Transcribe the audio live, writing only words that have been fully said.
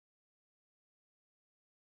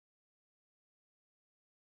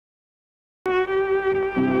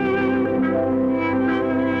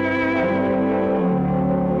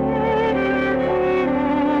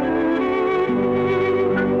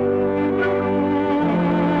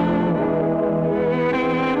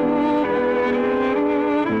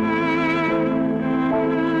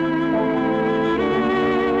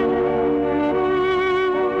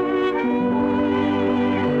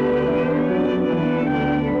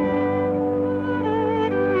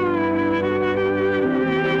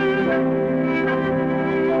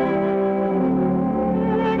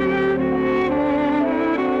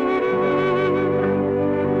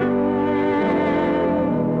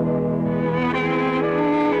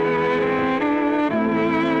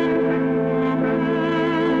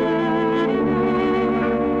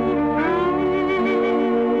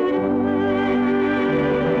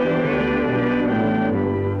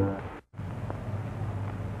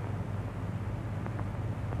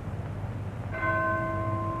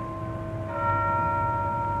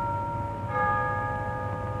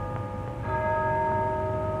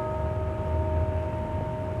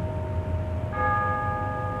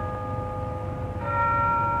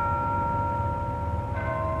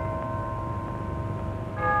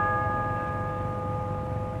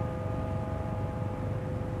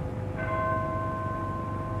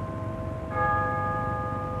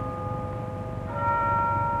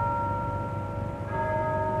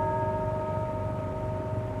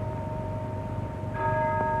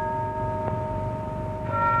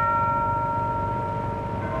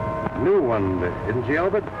new one, isn't she,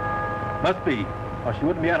 Albert? Must be, or she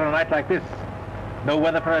wouldn't be out on a night like this. No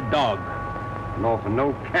weather for a dog. Nor for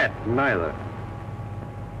no cat, neither.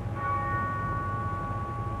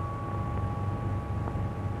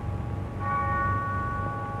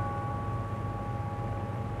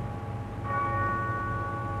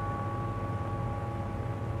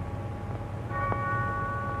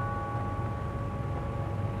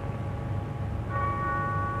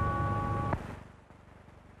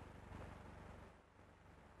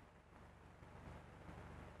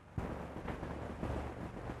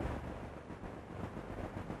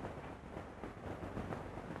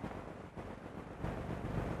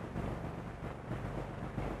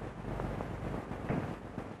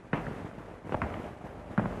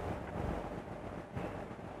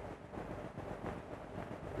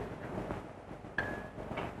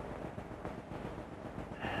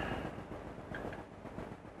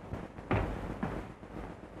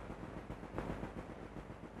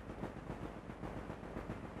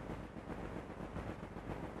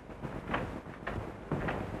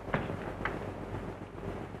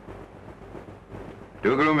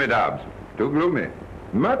 Too gloomy, Dobbs. Too gloomy.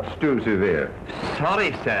 Much too severe.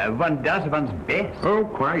 Sorry, sir. One does one's best. Oh,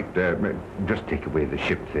 quite. Just take away the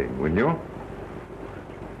ship thing, will you?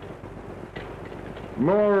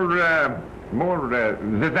 More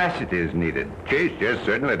vivacity is needed. Chaste, yes,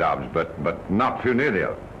 certainly, Dobbs, but not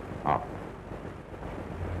funereal. Oh.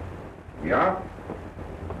 Yeah?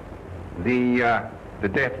 The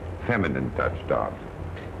deft feminine touch, Dobbs.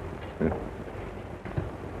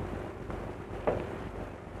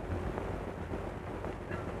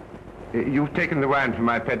 You've taken the wine from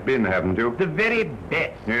my pet bin, haven't you? The very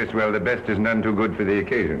best. Yes, well, the best is none too good for the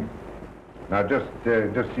occasion. Now, just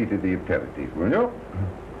see to the aperitif, will you?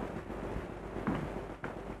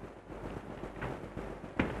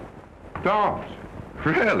 Dobbs,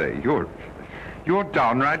 really, you're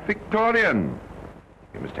downright Victorian.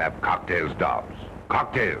 You must have cocktails, Dobbs.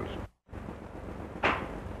 Cocktails.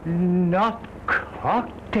 Not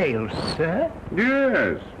cocktails, sir?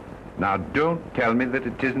 Yes. Now, don't tell me that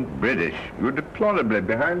it isn't British. You're deplorably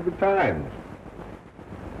behind the times.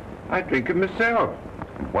 I drink 'em myself.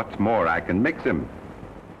 And what's more, I can mix 'em.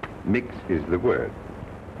 Mix is the word.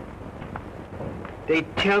 They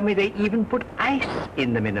tell me they even put ice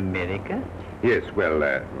in them in America. Yes, well,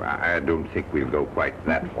 I don't think we'll go quite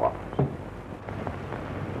that far.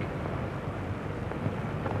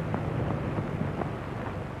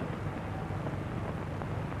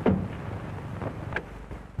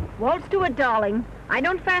 Waltz to it, darling. I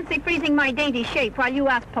don't fancy freezing my dainty shape while you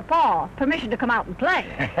ask Papa permission to come out and play.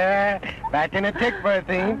 Back in a tick,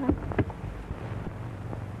 Bertie.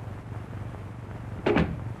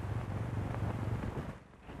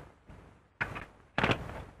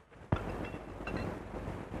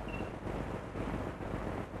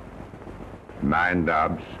 Mind,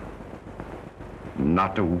 Dobbs,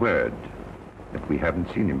 not a word that we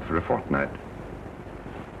haven't seen him for a fortnight.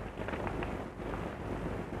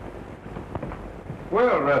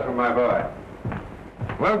 Well, Russell, my boy,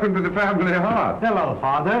 welcome to the family hearth. Hello,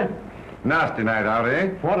 Father. Nasty night out,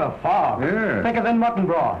 eh? What a fog. Yeah. Thicker than mutton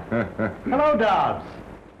broth. Hello, Dobbs.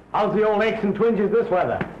 How's the old aches and twinges this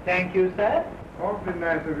weather? Thank you, sir. Awfully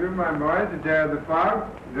nice of you, my boy, to dare the fog,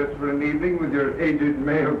 just for an evening with your aged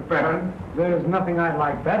male parents. There's nothing I'd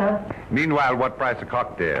like better. Meanwhile, what price a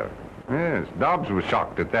cocktail? Yes, Dobbs was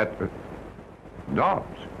shocked at that.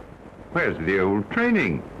 Dobbs? Where's the old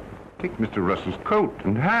training? Take Mr. Russell's coat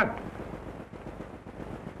and hat.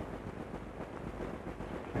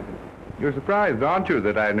 You're surprised, aren't you,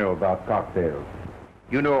 that I know about cocktails?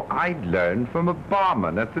 You know, I learned from a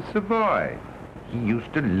barman at the Savoy. He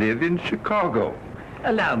used to live in Chicago.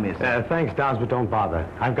 Allow me, sir. Thanks, Dobbs, but don't bother.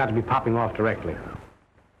 I've got to be popping off directly.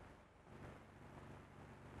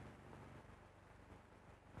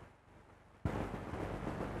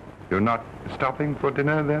 You're not stopping for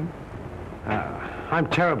dinner, then? I'm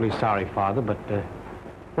terribly sorry, Father, but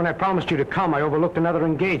when I promised you to come, I overlooked another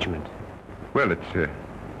engagement. Well, it's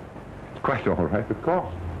quite all right, of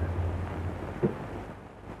course.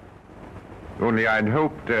 Only I'd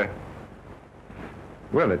hoped,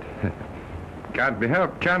 well, it can't be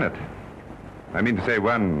helped, can it? I mean to say,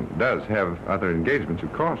 one does have other engagements,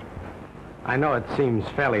 of course. I know it seems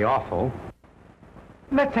fairly awful.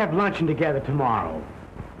 Let's have luncheon together tomorrow.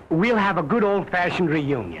 We'll have a good old-fashioned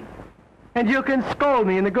reunion. And you can scold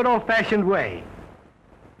me in the good old-fashioned way.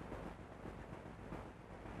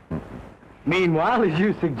 Meanwhile, as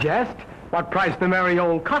you suggest, what price the merry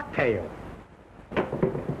old cocktail?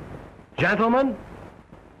 Gentlemen,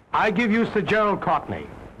 I give you Sir Gerald Courtney,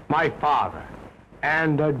 my father,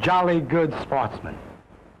 and a jolly good sportsman.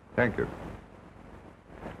 Thank you.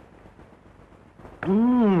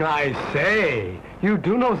 I say, you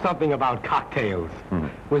do know something about cocktails.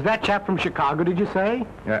 Was that chap from Chicago, did you say?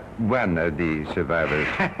 One of the survivors.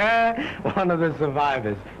 One of the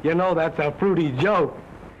survivors. You know, that's a fruity joke.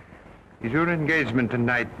 Is your engagement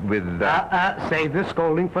tonight with... Save the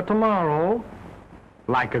scolding for tomorrow.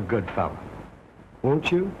 Like a good fella.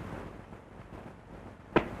 Won't you?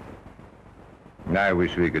 I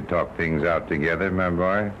wish we could talk things out together, my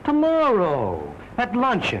boy. Tomorrow, at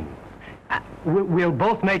luncheon. We'll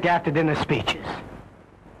both make after-dinner speeches.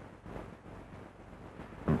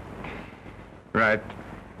 Right.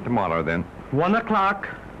 Tomorrow, then. 1 o'clock,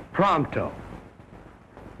 pronto.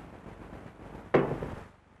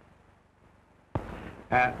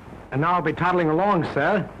 And now I'll be toddling along,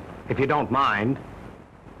 sir, if you don't mind.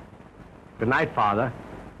 Good night, Father.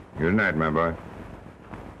 Good night, my boy.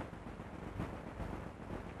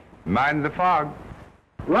 Mind the fog.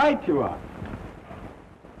 Right you are.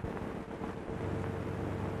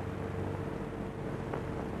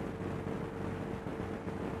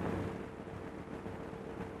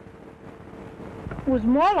 It was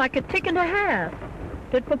more like a tick and a half.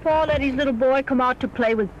 Did Papa let his little boy come out to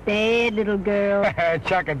play with bad little girls?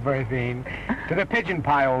 Chuck it, Berthine. To the pigeon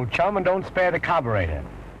pie, old chum, and don't spare the carburetor.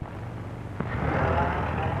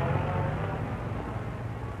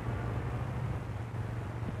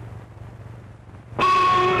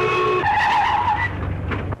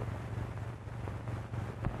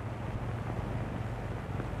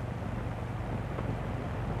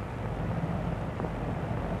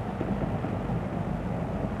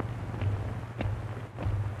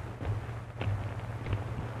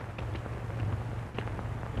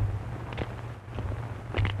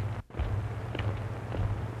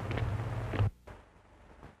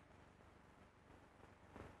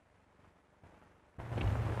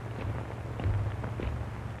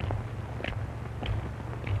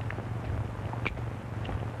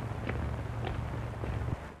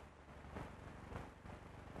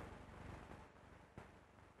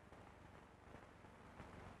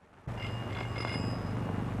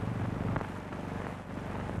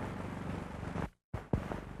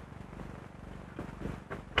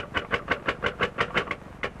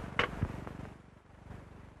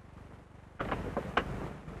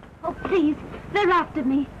 Please, they're after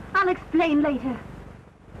me. I'll explain later.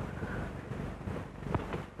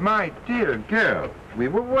 My dear girl, we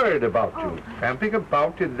were worried about you. Camping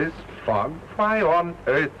about in this fog. Why on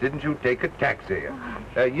earth didn't you take a taxi?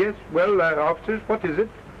 Yes, well, officers, what is it?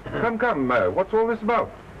 Come, what's all this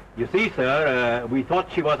about? You see, sir, we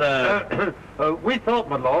thought she was a... We thought,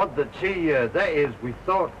 my lord, that she,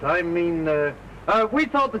 we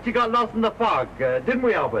thought that she got lost in the fog, didn't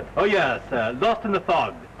we, Albert? Oh, yes, lost in the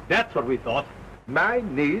fog. That's what we thought. My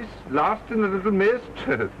niece, lost in a little mist?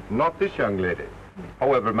 Not this young lady.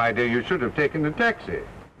 However, my dear, you should have taken a taxi. If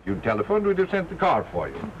you'd telephoned, we'd have sent the car for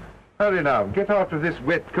you. Hurry now, get out of this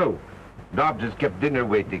wet coat. Dobbs has kept dinner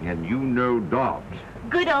waiting, and you know Dobbs.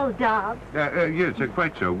 Good old Dobbs. Yes,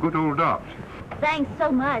 quite so. Good old Dobbs. Thanks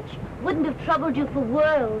so much. Wouldn't have troubled you for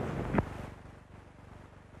worlds.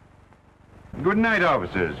 Good night,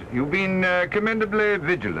 officers. You've been commendably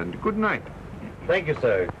vigilant. Good night. Thank you,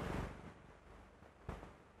 sir.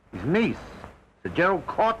 His niece. Sir Gerald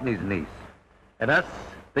Courtney's niece. And us,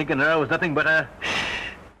 thinking her was nothing but a...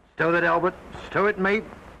 Stow that, Albert. Stow it, mate.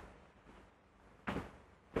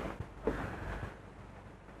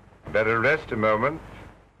 Better rest a moment.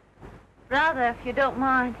 Rather, if you don't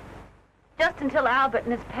mind. Just until Albert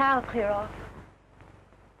and his pal clear off.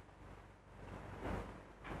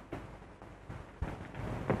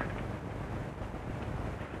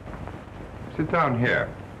 Sit down here.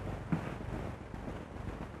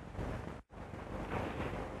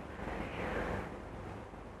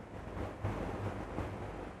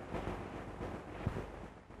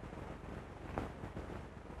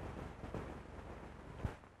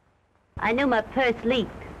 I knew my purse leaked,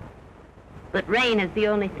 but rain is the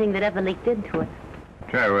only thing that ever leaked into it.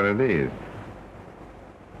 Try one of these.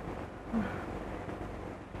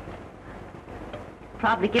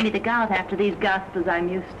 Probably give me the gout after these gospels I'm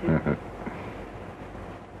used to.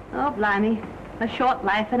 Oh, blimey. A short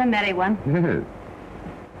life and a merry one. Yes.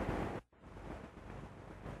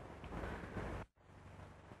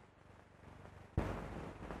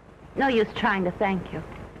 No use trying to thank you.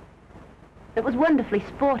 It was wonderfully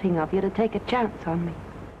sporting of you to take a chance on me.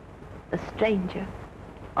 A stranger,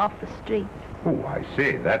 off the street. Oh, I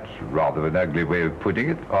see. That's rather an ugly way of putting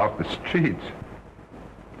it. Off the streets.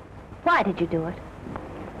 Why did you do it?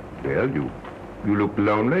 Well, you look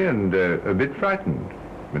lonely and a bit frightened.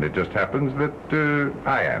 And it just happens that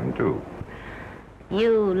I am, too.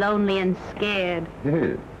 You, lonely and scared.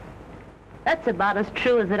 Yes. That's about as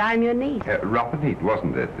true as that I'm your niece. Rough and neat,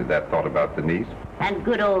 wasn't it, that thought about the niece? And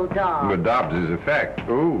good old Dobbs. But Dobbs is a fact.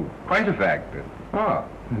 Oh, quite a fact. Ah,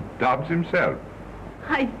 Dobbs himself.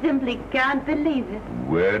 I simply can't believe it.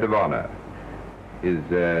 Word of honor. Is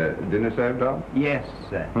dinner served, Dobbs? Yes,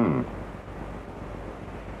 sir.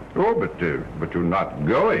 Oh, but you're not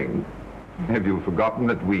going. Have you forgotten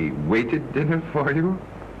that we waited dinner for you?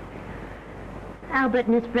 Albert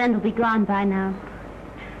and his friend will be gone by now.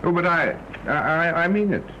 Oh, but I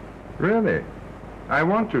mean it. Really. I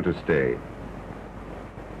want you to stay.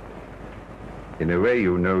 In a way,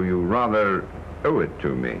 you know, you rather owe it to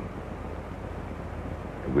me.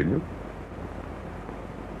 Will you?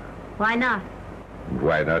 Why not?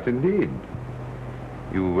 Why not, indeed?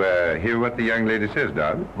 You hear what the young lady says,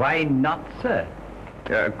 Dodd? Why not, sir?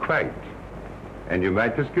 Quite. And you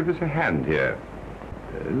might just give us a hand here.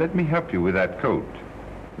 Let me help you with that coat,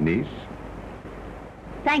 niece.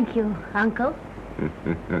 Thank you, Uncle.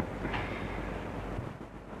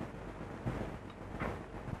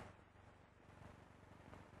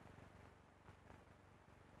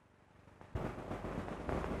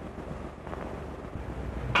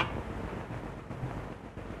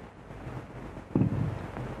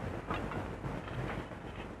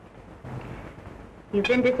 You've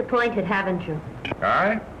been disappointed, haven't you?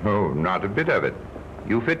 I? Oh, not a bit of it.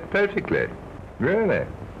 You fit perfectly. Really.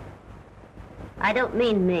 I don't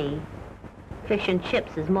mean me. Fish and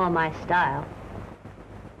chips is more my style.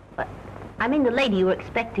 But I mean the lady you were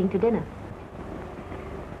expecting to dinner.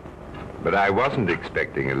 But I wasn't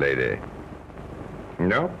expecting a lady.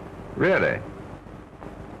 No, really.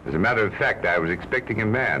 As a matter of fact, I was expecting a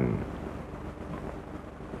man.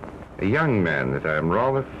 A young man that I'm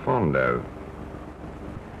rather fond of.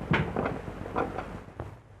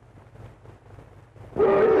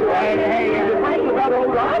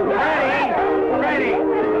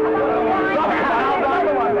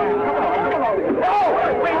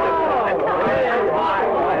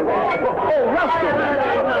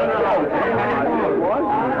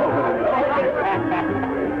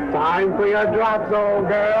 Time for your drops, old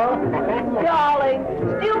girl. Darling,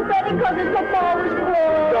 still betting because it's the father's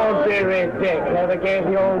blood. Don't be ridiculous. Never gave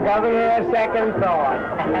the old governor a second thought.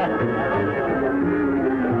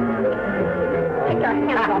 Take your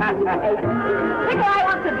hands off me, Nikolai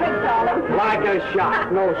wants a drink, darling. Like a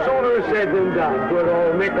shot. No sooner said than done. Good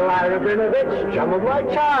old Nikolai Rabinovich, chum of my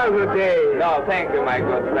childhood days. No, thank you, my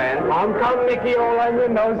good friend. Come, Nicky, old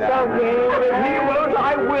onion, know something. If he won't,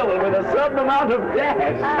 I will, and with a certain amount of gas.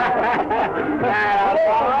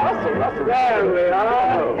 There we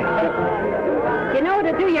are. You know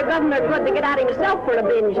it'd do your governor good to get out himself for a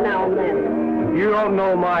binge now and then. You don't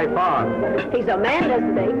know my father. He's a man,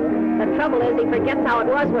 isn't he? The trouble is he forgets how it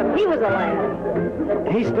was when he was a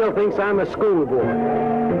lad. He still thinks I'm a schoolboy.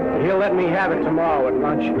 He'll let me have it tomorrow at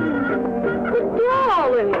luncheon. But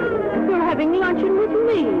darling, you're having luncheon with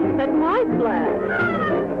me at my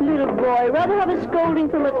flat. Little boy, rather have a scolding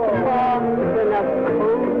from its papa than a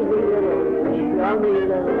cozy little, chummy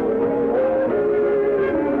little...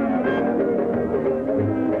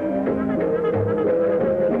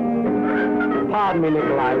 Pardon me,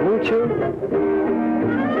 Nikolai, won't you?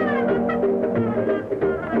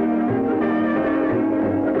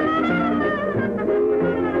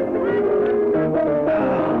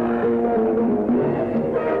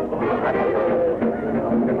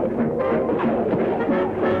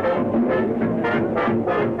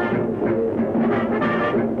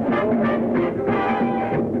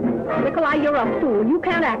 Nikolai, you're a fool. You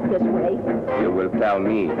can't act this way. You will tell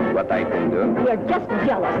me what I can do. You're just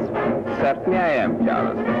jealous. Certainly I am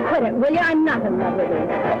jealous. Quit it, will you? I'm not in love with you.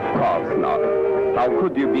 Of course not. How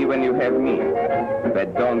could you be when you have me?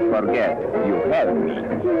 But don't forget, you have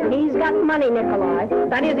me. He's got money, Nikolai.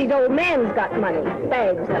 That is, his old man's got money.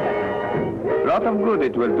 Bags of it. Lot of good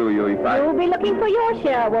it will do you if I... You'll be looking for your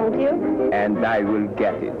share, won't you? And I will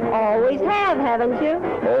get it. Always have, haven't you?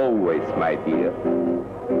 Always, my dear.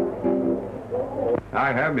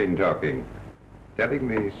 I have been talking. Telling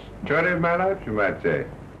the story of my life, you might say.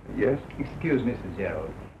 Yes? Excuse me, Mr.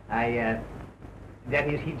 Gerald. That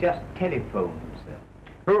is, he just telephoned, sir.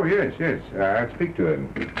 Oh, yes, yes. I'll speak to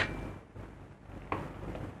him.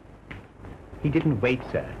 He didn't wait,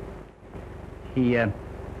 sir. He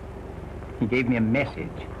gave me a message.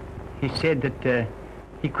 He said that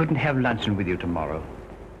he couldn't have luncheon with you tomorrow.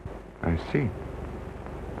 I see.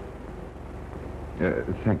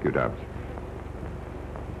 Thank you, Dobbs.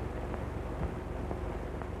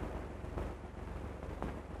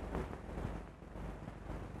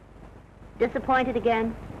 Disappointed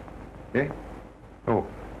again? Eh? Oh.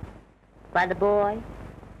 By the boy?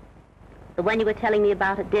 The one you were telling me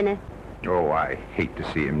about at dinner? Oh, I hate to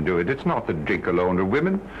see him do it. It's not the drink alone or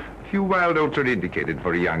women. A few wild oats are indicated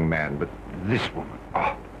for a young man, but this woman,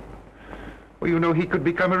 oh. Well, you know, he could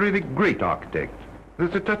become a really great architect.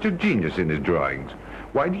 There's a touch of genius in his drawings.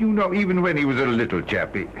 Why, do you know, even when he was a little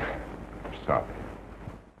chappie... Sorry.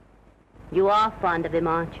 You are fond of him,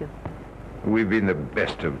 aren't you? We've been the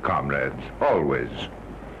best of comrades, always.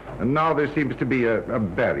 And now there seems to be a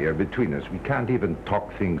barrier between us. We can't even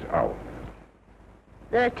talk things out.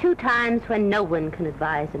 There are 2 times when no one can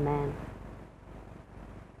advise a man.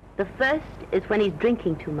 The first is when he's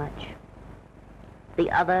drinking too much.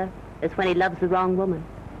 The other is when he loves the wrong woman.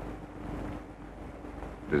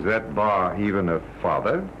 Does that bar even a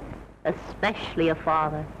father? Especially a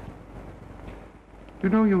father. You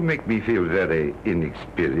know, you make me feel very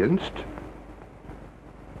inexperienced.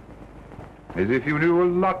 As if you knew a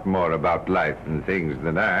lot more about life and things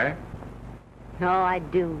than I. Oh, I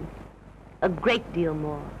do. A great deal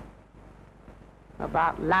more.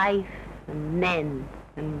 About life and men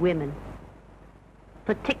and women.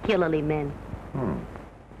 Particularly men.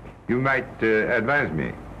 You might advise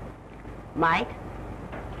me. Might?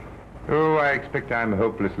 Oh, I expect I'm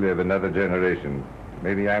hopelessly of another generation.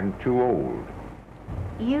 Maybe I'm too old.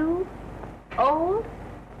 You? Old?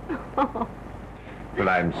 Well,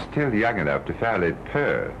 I'm still young enough to fairly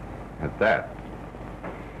purr at that.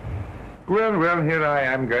 Well, here I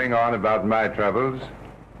am going on about my troubles.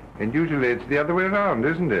 And usually it's the other way around,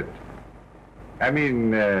 isn't it? I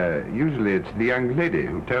mean, usually it's the young lady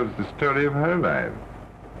who tells the story of her life.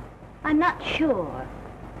 I'm not sure.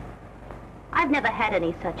 I've never had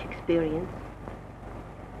any such experience.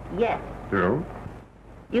 Yet. So?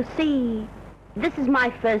 You see, this is my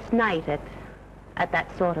first night at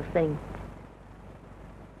that sort of thing.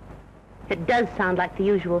 It does sound like the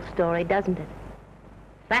usual story, doesn't it?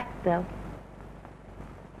 Fact, though.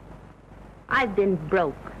 I've been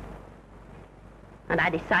broke. And I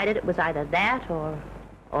decided it was either that or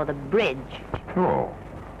the bridge. Oh.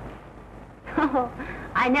 Oh,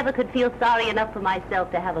 I never could feel sorry enough for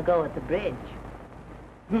myself to have a go at the bridge.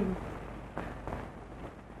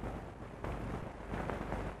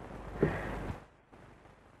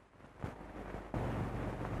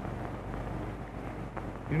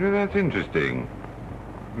 You know, that's interesting.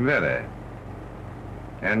 Very.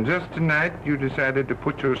 And just tonight you decided to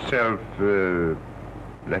put yourself,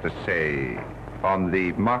 let us say, on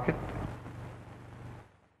the market?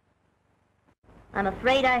 I'm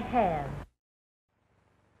afraid I have.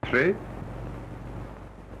 Afraid?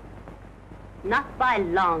 Not by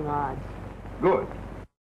long odds. Good.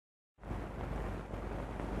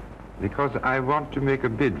 Because I want to make a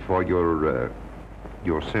bid for your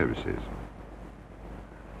services.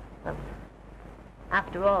 Well,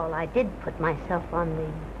 after all, I did put myself on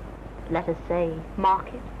the, let us say,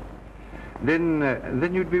 market.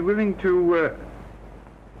 Then you'd be willing to,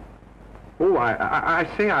 Oh,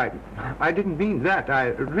 I didn't mean that.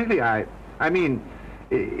 I mean,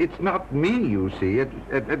 it's not me, you see.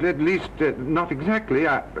 At least, not exactly.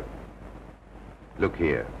 Look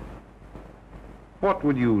here. What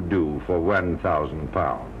would you do for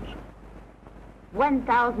 £1,000?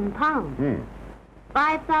 1,000 pounds?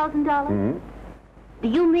 $5,000? Do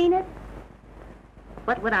you mean it?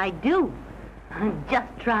 What would I do? Just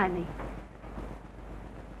try me.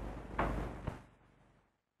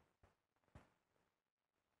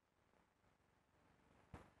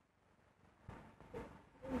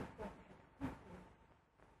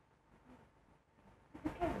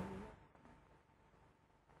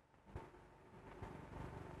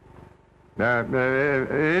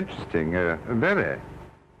 Interesting, very.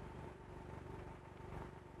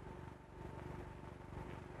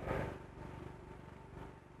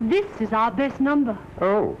 This is our best number.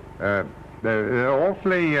 Oh,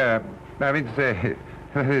 awfully, I mean to say,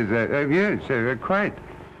 yes, quite.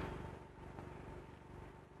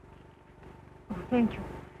 Oh, thank you.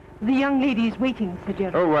 The young lady is waiting, Sir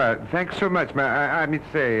Gerald. Oh, thanks so much, I mean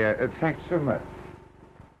to say, thanks so much.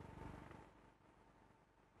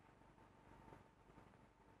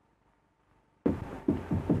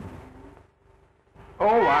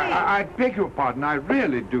 Oh, I beg your pardon, I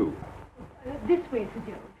really do. This way, Sir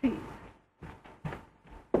Gerald, please.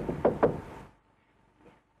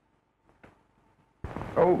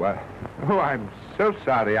 Oh, I'm so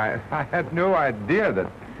sorry. I had no idea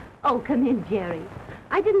that... Oh, come in, Jerry.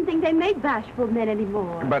 I didn't think they made bashful men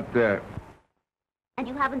anymore. But, And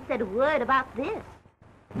you haven't said a word about this.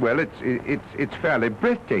 well, it's fairly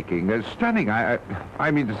breathtaking, stunning.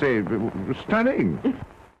 I mean to say, stunning.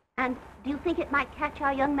 And do you think it might catch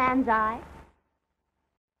our young man's eye?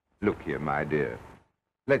 Look here, my dear.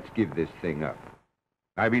 Let's give this thing up.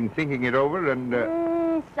 I've been thinking it over and...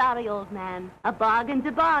 Sorry, old man. A bargain's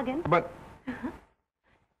a bargain. But...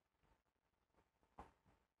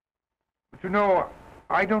 you know,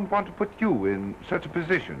 I don't want to put you in such a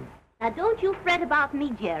position. Now, don't you fret about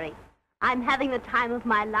me, Jerry. I'm having the time of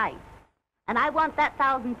my life. And I want that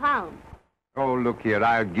 £1,000. Oh, look here,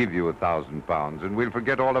 I'll give you £1,000, and we'll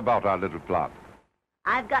forget all about our little plot.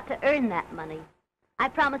 I've got to earn that money. I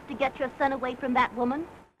promised to get your son away from that woman,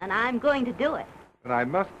 and I'm going to do it. And I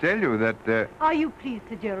must tell you that... Are you pleased,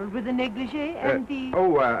 Sir Gerald, with the negligee and the...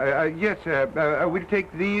 yes, we'll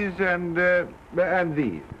take these and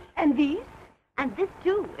these. And these? And this,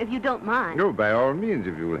 too, if you don't mind. No, by all means,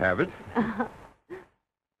 if you'll have it.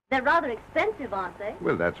 They're rather expensive, aren't they?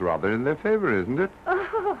 Well, that's rather in their favor, isn't it?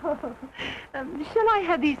 Oh, shall I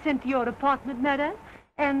have these sent to your apartment, madame?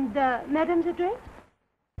 And madame's address?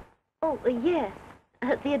 Oh, yes.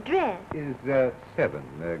 The address? Is 7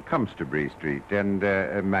 Comstobury Street. And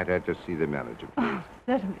might I just see the manager, please? Oh,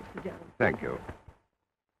 certainly, Sir Gerald. Thank you.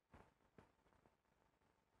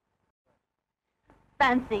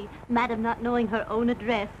 Fancy, Madame not knowing her own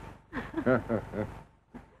address.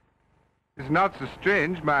 It's not so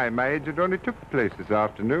strange. My agent only took the place this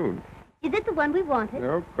afternoon. Is it the one we wanted?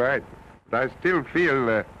 No, quite. But I still feel,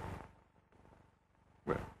 well...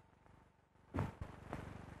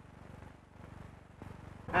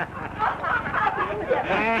 Come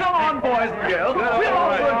on, boys and girls. We're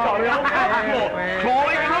off to a jolly old festival.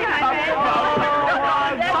 Calling from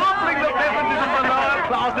sampling the beverages of the lower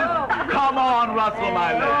classes. Come on, Russell,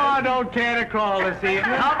 my lad. Oh, don't care to call this evening.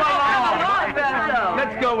 Come along.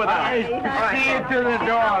 Let's go with us. See you to the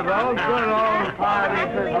door, though. Good old party.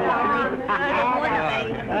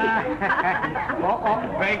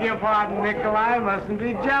 Beg your pardon, Nikolai. Mustn't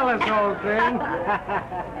be jealous, old thing.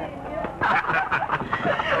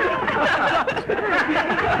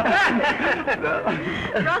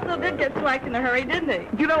 Russell did get swacked in a hurry, didn't he?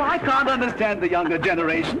 You know, I can't understand the younger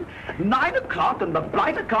generation. 9 o'clock and the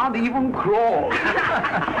blighter can't even crawl.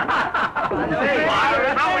 How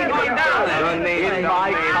are we going down there? In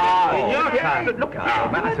my car. In your car? Look,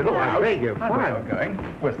 I said, look, I beg your pardon. we're going.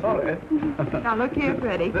 We're sorry. Now, look here,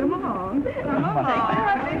 Freddie. Come on. Come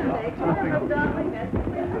on.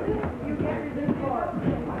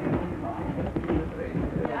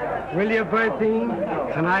 Will you, Bertie?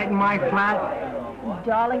 Tonight in my flat?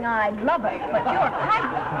 Darling, I'd love it, but you're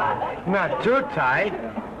tight. Not too tight.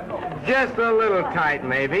 Just a little tight,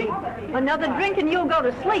 maybe. Another drink and you'll go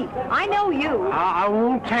to sleep. I know you. I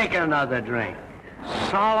won't take another drink.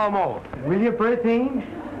 Solemn oath. Will you, Bertie?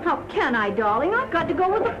 How can I, darling? I've got to go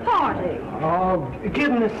with the party. Oh,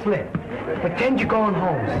 give him the slip. Pretend you're going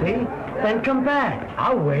home, see? Then come back.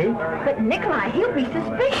 I'll wait. But Nikolai, he'll be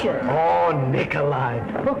suspicious. Oh, Nikolai.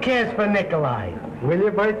 Who cares for Nikolai? Will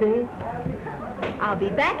you, Bertie? I'll be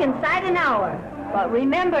back inside an hour. But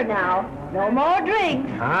remember now, no more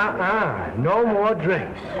drinks. No more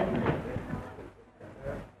drinks.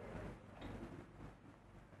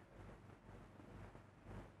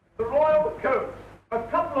 The royal coach. A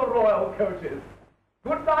couple of royal coaches.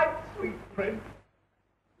 Good night, sweet prince.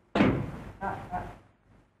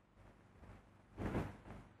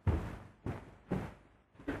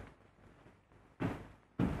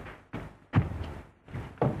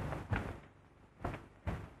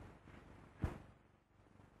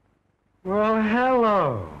 Well,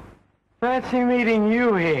 hello. Fancy meeting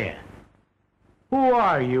you here. Who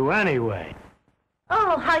are you, anyway?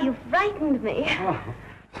 Oh, how you frightened me. Oh,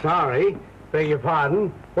 sorry. Beg your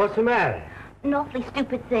pardon. What's the matter? An awfully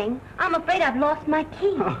stupid thing. I'm afraid I've lost my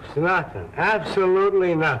key. Oh, it's nothing.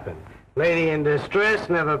 Absolutely nothing. Lady in distress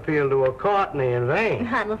never appealed to a Courtney in vain.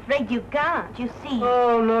 I'm afraid you can't, you see.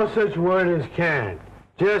 Oh, no such word as can't.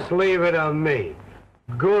 Just leave it on me.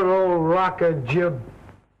 Good old rocket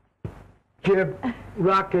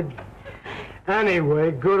rocket.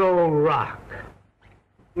 Anyway, good old rock.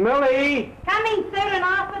 Millie! Coming, sir, and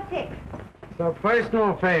off a tick. So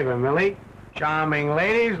personal favor, Millie. Charming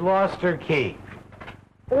lady's lost her key.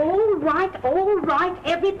 All right.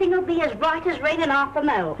 Everything will be as right as raining off the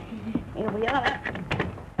mill. Here we are.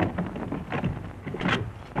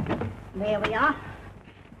 There we are.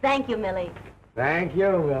 Thank you, Millie. Thank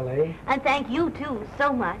you, Millie. And thank you, too,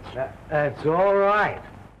 so much. That's all right.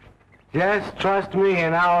 Just trust me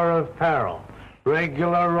in hour of peril.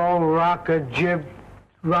 Regular old rocket jib.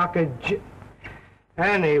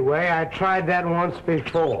 Anyway, I tried that once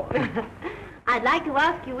before. I'd like to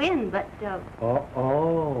ask you in, but...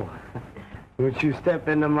 Oh. Would you step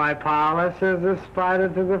into my parlor, says the spider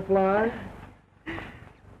to the fly?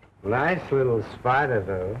 Nice little spider,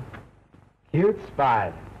 though. Cute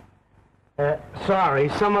spider. Sorry,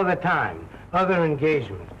 some other time. Other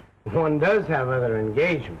engagements. One does have other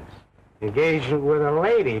engagements. Engagement with a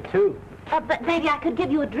lady, too. But maybe I could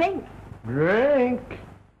give you a drink. Drink?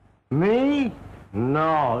 Me?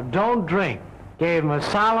 No, don't drink. Gave him a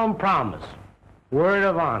solemn promise. Word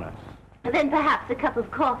of honor. And then perhaps a cup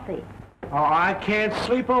of coffee. Oh, I can't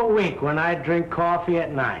sleep a wink when I drink coffee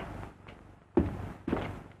at night.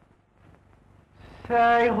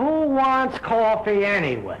 Say, who wants coffee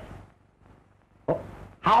anyway? Oh,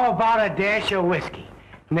 how about a dash of whiskey?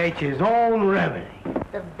 Nature's own remedy.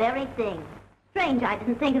 The very thing. Strange, I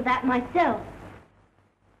didn't think of that myself.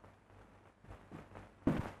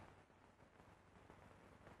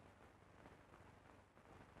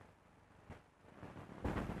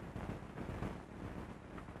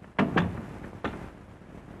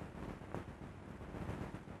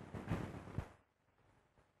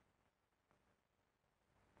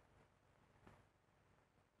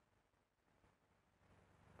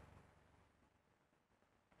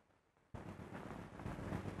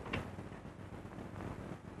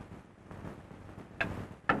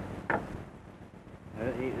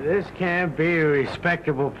 This can't be a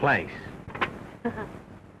respectable place.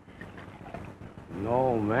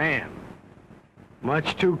 No, ma'am.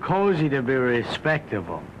 Much too cozy to be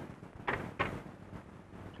respectable.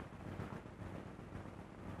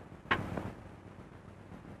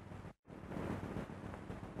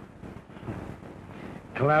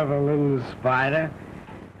 Clever little spider.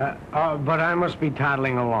 But I must be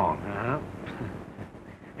toddling along.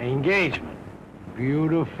 Engagement.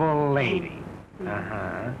 Beautiful lady.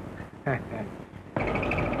 Uh-huh.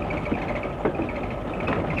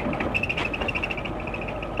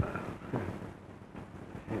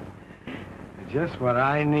 Just what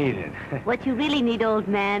I needed. What you really need, old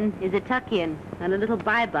man, is a tuck-in and a little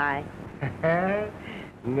bye-bye.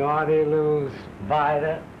 Naughty little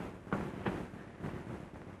spider.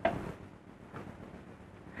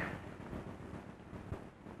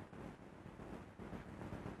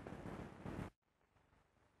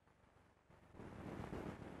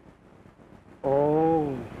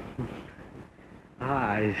 Oh,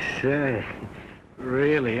 I say,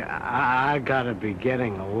 really, I gotta be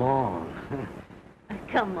getting along.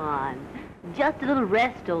 Come on, just a little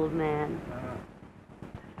rest, old man.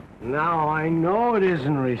 Now, I know it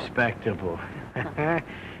isn't respectable.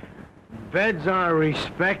 Beds aren't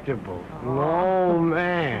respectable. No,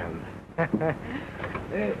 ma'am.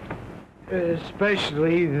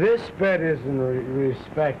 Especially this bed isn't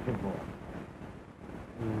respectable.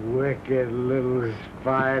 Wicked little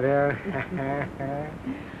spider.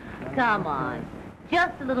 Come on,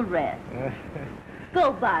 just a little rest.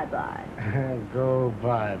 Go bye-bye. Go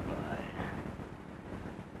bye-bye.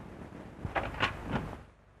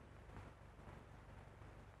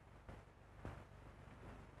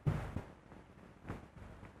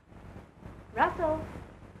 Russell.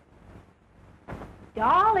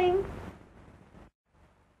 Darling.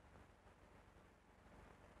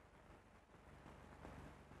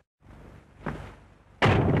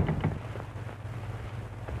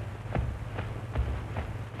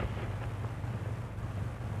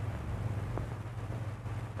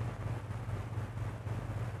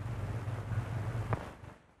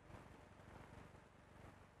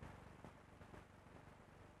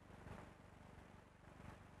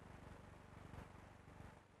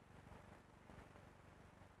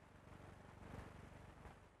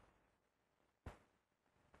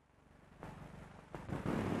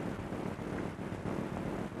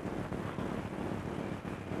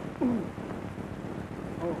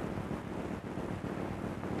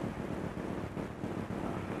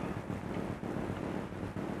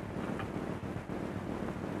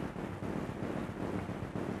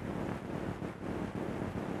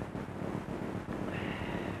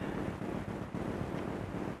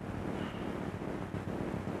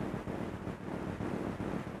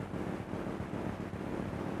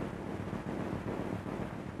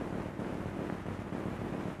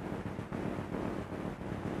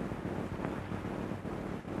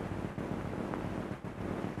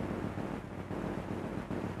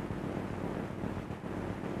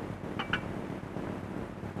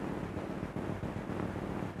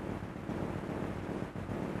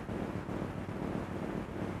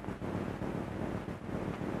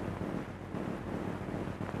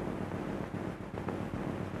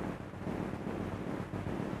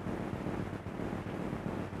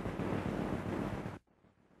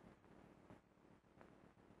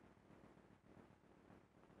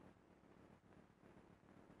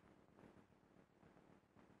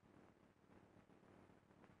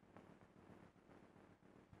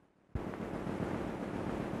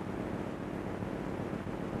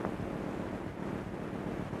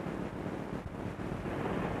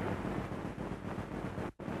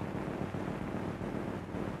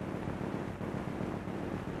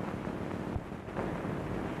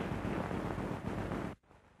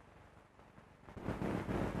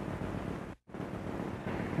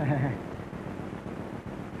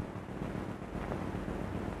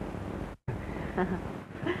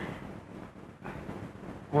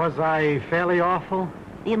 Was I fairly awful?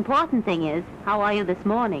 The important thing is, how are you this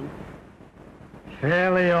morning?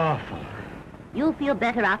 Fairly awful. You'll feel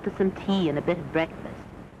better after some tea and a bit of breakfast.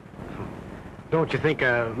 Don't you think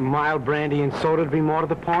a mild brandy and soda would be more to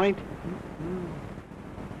the point?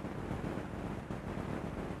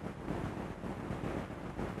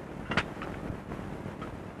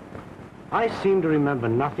 I seem to remember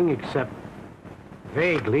nothing except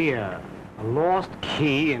vaguely a lost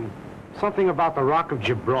key and something about the Rock of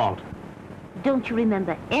Gibraltar. Don't you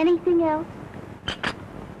remember anything else?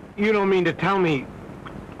 You don't mean to tell me...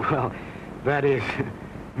 Well, that is...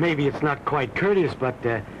 Maybe it's not quite courteous, but...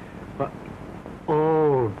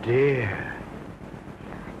 Oh, dear.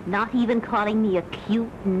 Not even calling me a cute,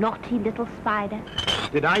 naughty little spider?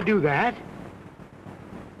 Did I do that?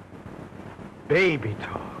 Baby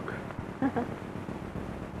talk.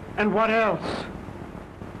 And what else?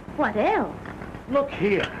 What else? Look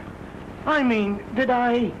here. I mean, did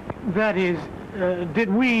I... That is,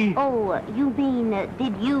 did we... Oh, you mean,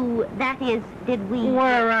 did you... That is, did we...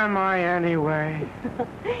 Where am I, anyway?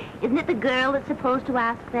 Isn't it the girl that's supposed to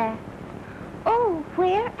ask that? Oh,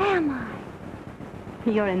 where am I?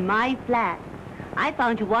 You're in my flat. I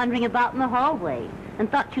found you wandering about in the hallway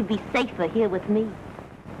and thought you'd be safer here with me.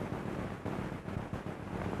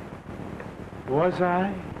 Was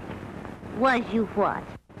I? Was you what?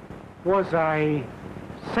 Was I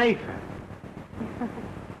safer?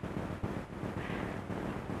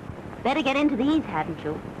 Better get into these, hadn't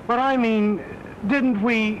you? But I mean, didn't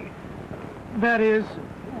we... That is...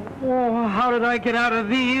 Oh, how did I get out of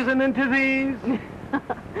these and into these?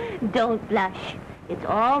 Don't blush. It's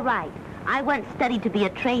all right. I once studied to be a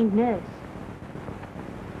trained nurse.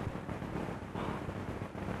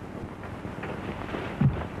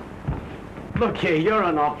 Look here, you're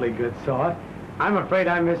an awfully good sort. I'm afraid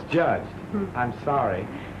I misjudged. I'm sorry.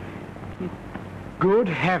 Good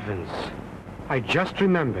heavens. I just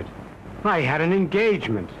remembered. I had an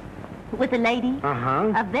engagement. With a lady?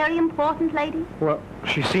 Uh-huh. A very important lady? Well,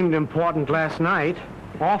 she seemed important last night.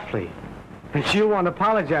 Awfully. And she'll want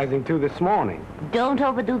apologizing to this morning. Don't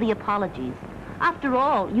overdo the apologies. After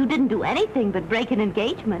all, you didn't do anything but break an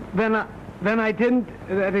engagement. Then I didn't...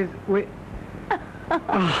 That is...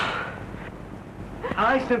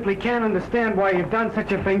 I simply can't understand why you've done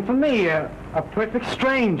such a thing for me, a perfect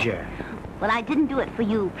stranger. Well, I didn't do it for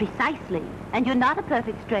you, precisely. And you're not a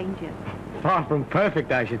perfect stranger. Far from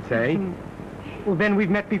perfect, I should say. Well, then we've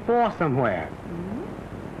met before somewhere.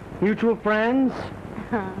 Mutual friends?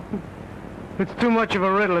 It's too much of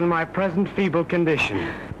a riddle in my present feeble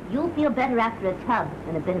condition. You'll feel better after a tub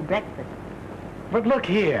and a bit of breakfast. But look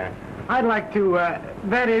here. I'd like to,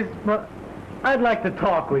 that is, well, I'd like to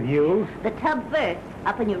talk with you. The tub first,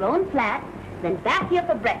 up in your own flat, then back here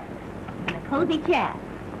for breakfast. And a cozy chat.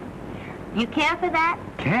 Do you care for that?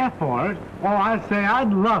 Care for it? Oh, I'd say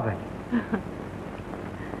I'd love it.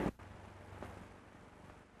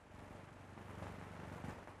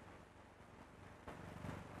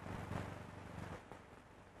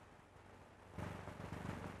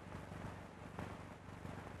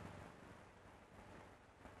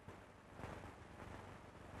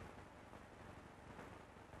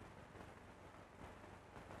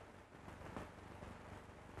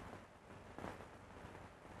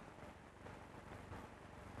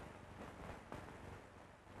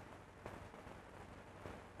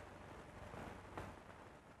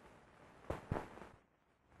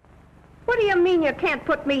 What do you mean you can't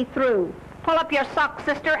put me through? Pull up your socks,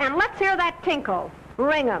 sister, and let's hear that tinkle.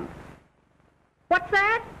 Ring 'em. What's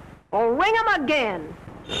that? Oh, ring 'em again.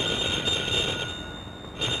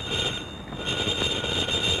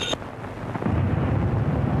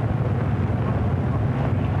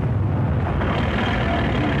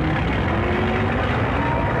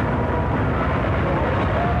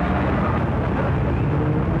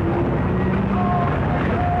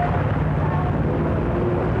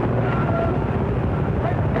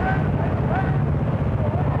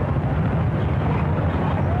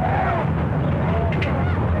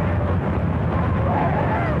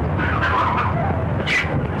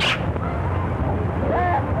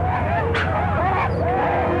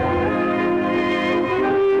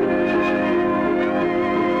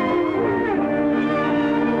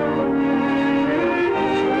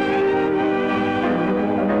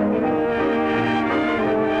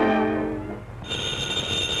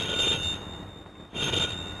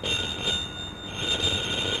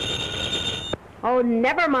 Oh,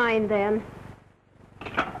 never mind then.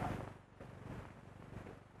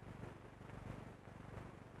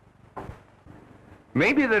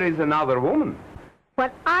 Maybe there is another woman.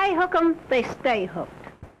 When I hook 'em, they stay hooked.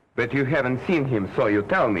 But you haven't seen him, so you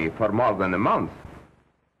tell me, for more than a month.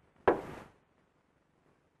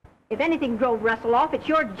 If anything drove Russell off, it's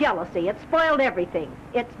your jealousy. It spoiled everything.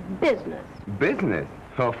 It's business. Business?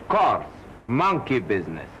 Of course. Monkey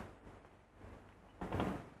business.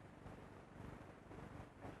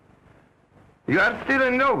 You are still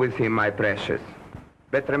in love with him, my precious.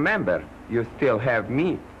 But remember, you still have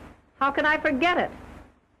me. How can I forget it?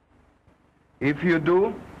 If you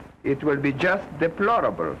do, it will be just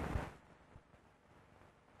deplorable.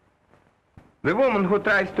 The woman who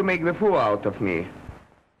tries to make the fool out of me.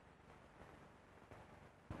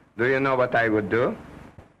 Do you know what I would do?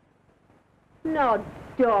 No,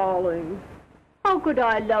 darling. How could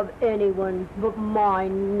I love anyone but my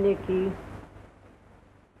Nicky?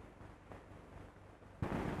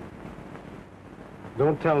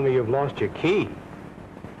 Don't tell me you've lost your key.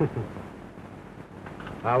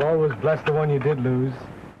 I'll always bless the one you did lose.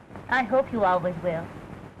 I hope you always will.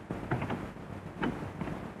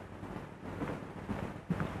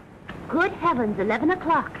 Good heavens, 11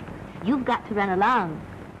 o'clock. You've got to run along.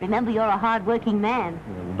 Remember, you're a hard-working man.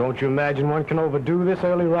 Don't you imagine one can overdo this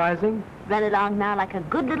early rising? Run along now like a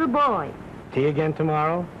good little boy. Tea again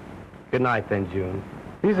tomorrow? Good night, then, June.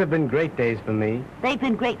 These have been great days for me. They've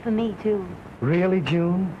been great for me, too. Really,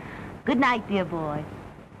 June? Good night, dear boy.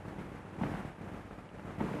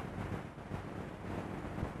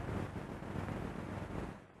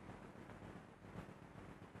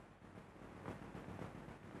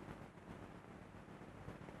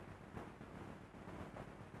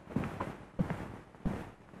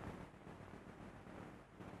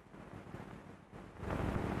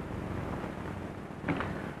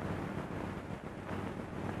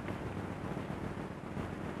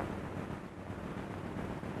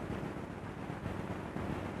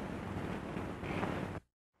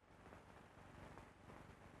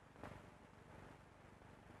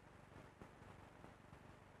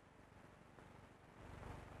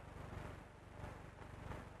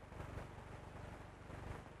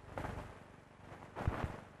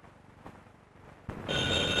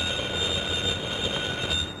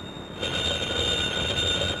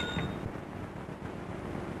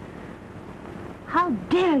 How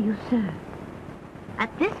dare you, sir? At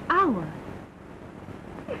this hour?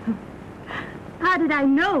 How did I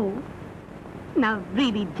know? Now,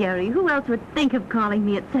 really, Jerry, who else would think of calling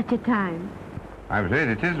me at such a time? I'm afraid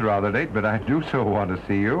it is rather late, but I do so want to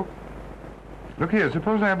see you. Look here,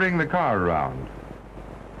 suppose I bring the car around.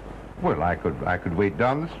 Well, I could wait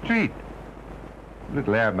down the street. A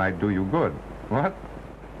little air might do you good. What?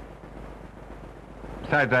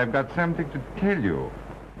 Besides, I've got something to tell you.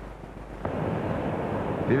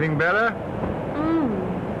 Feeling better?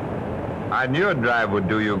 I knew a drive would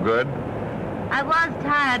do you good. I was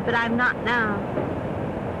tired, but I'm not now.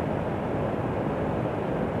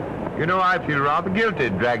 You know, I feel rather guilty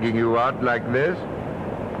dragging you out like this.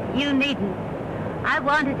 You needn't. I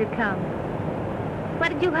wanted to come. What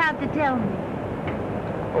did you have to tell me?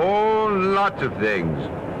 Oh, lots of things.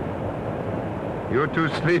 You're too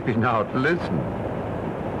sleepy now to listen.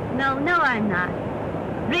 No, I'm not.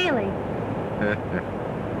 Really.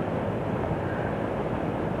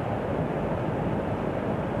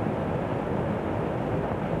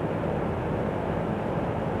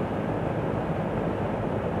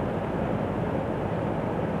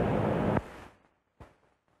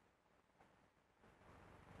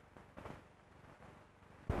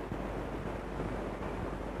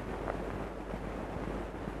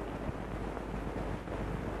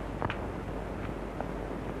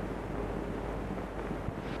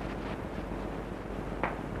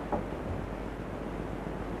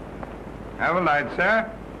 Have a light,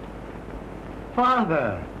 sir.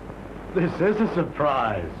 Father, this is a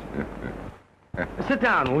surprise. Sit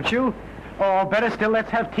down, won't you? Or better still, let's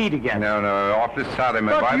have tea together. No, awfully sorry,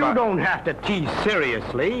 my boy. But you don't have to tease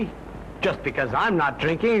seriously. Just because I'm not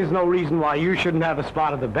drinking is no reason why you shouldn't have a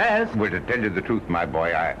spot of the best. Well, to tell you the truth, my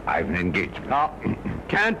boy, I've an engagement. Oh,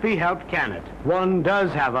 can't be helped, can it? One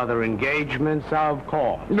does have other engagements, of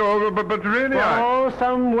course. No, but really, Oh,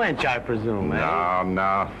 some wench, I presume, eh?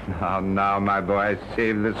 No, my boy.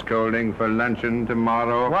 Save the scolding for luncheon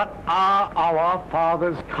tomorrow. What are our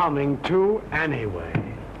fathers coming to, anyway?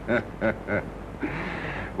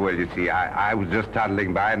 Well, you see, I was just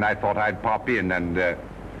toddling by, and I thought I'd pop in, and,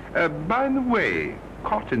 by the way,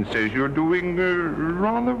 Cotton says you're doing,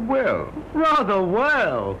 rather well. Rather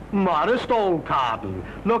well? Modest old Cotton.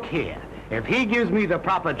 Look here, if he gives me the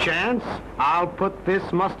proper chance, I'll put this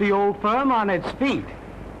musty old firm on its feet.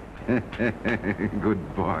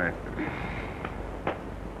 Good boy.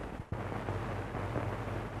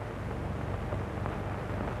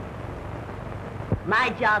 My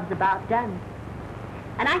job's about done.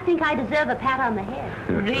 And I think I deserve a pat on the head.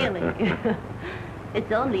 Really.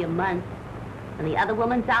 It's only a month. And the other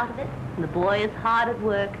woman's out of it, and the boy is hard at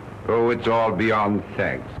work. Oh, it's all beyond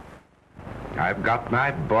thanks. I've got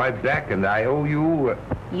my boy back, and I owe you...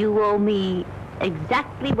 You owe me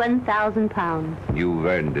exactly 1,000 pounds. You've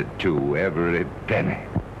earned it, too, every penny.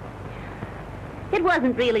 It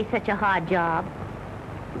wasn't really such a hard job.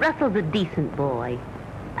 Russell's a decent boy.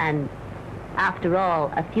 And after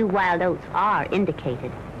all, a few wild oats are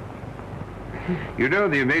indicated. You know,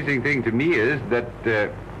 the amazing thing to me is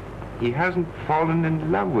that he hasn't fallen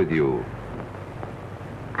in love with you.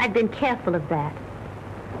 I've been careful of that.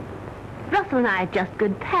 Russell and I are just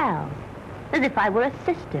good pals, as if I were a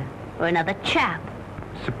sister or another chap.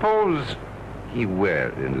 Suppose he were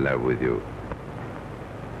in love with you.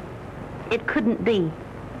 It couldn't be.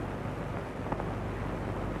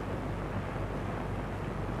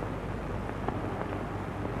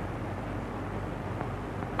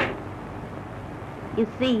 You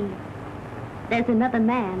see, there's another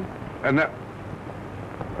man.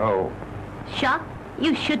 Oh. Shocked?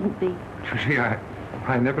 You shouldn't be. See,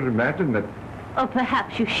 I never imagined that... Or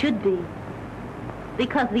perhaps you should be.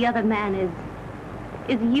 Because the other man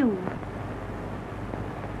is you.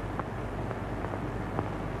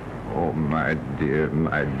 Oh, my dear,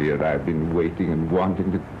 I've been waiting and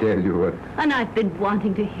wanting to tell you what... And I've been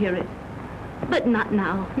wanting to hear it. But not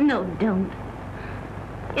now. No, don't.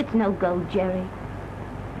 It's no go, Jerry.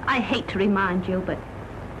 I hate to remind you, but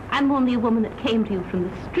I'm only a woman that came to you from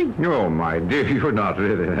the street. Oh, my dear, you're not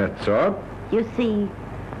really that sort. You see,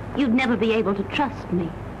 you'd never be able to trust me.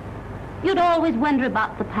 You'd always wonder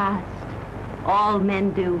about the past. All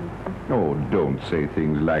men do. Oh, don't say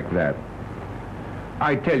things like that.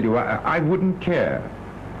 I tell you, I wouldn't care.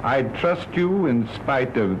 I'd trust you in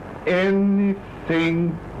spite of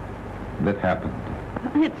anything that happened.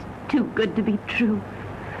 It's too good to be true.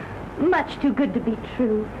 Much too good to be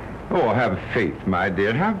true. Oh, have faith, my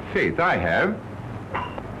dear. Have faith. I have.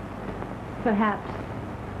 Perhaps.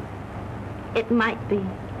 It might be.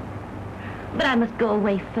 But I must go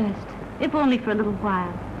away first, if only for a little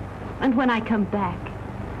while. And when I come back,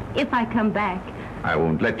 if I come back... I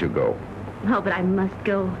won't let you go. Oh, but I must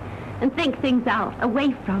go and think things out,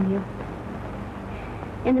 away from you.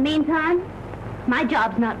 In the meantime, my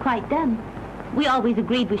job's not quite done. We always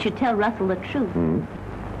agreed we should tell Russell the truth.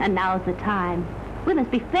 And now's the time. We must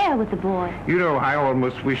be fair with the boy. You know, I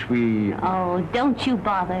almost wish we... Oh, don't you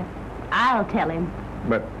bother. I'll tell him.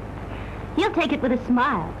 But... He'll take it with a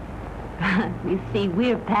smile. You see,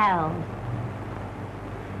 we're pals.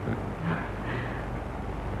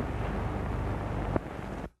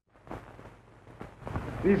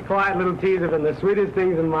 These quiet little teas have been the sweetest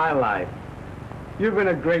things in my life. You've been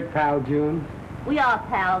a great pal, June. We are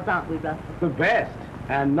pals, aren't we, Russell? The best,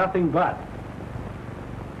 and nothing but.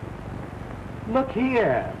 Look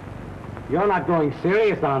here. You're not going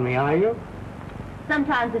serious on me, are you?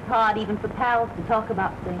 Sometimes it's hard even for pals to talk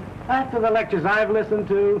about things. After the lectures I've listened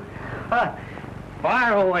to,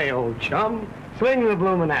 fire away, old chum. Swing the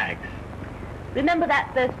bloomin' axe. Remember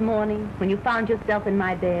that first morning when you found yourself in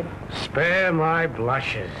my bed? Spare my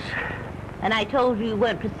blushes. And I told you you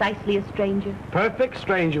weren't precisely a stranger? Perfect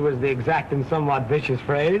stranger was the exact and somewhat vicious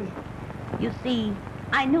phrase. You see,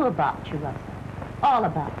 I knew about you, Russell. All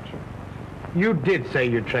about you. You did say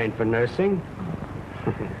you trained for nursing.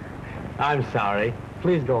 I'm sorry.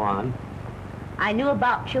 Please go on. I knew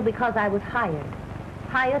about you because I was hired.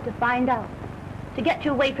 Hired to find out. To get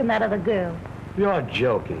you away from that other girl. You're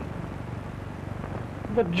joking.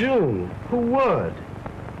 But June, who would?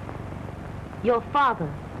 Your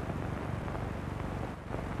father.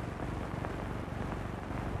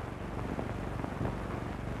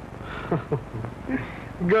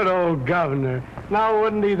 Good old governor. Now,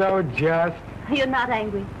 wouldn't he, though, just? You're not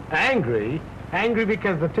angry. Angry? Angry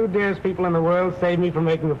because the two dearest people in the world saved me from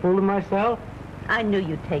making a fool of myself? I knew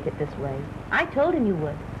you'd take it this way. I told him you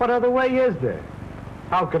would. What other way is there?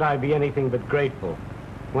 How could I be anything but grateful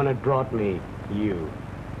when it brought me you?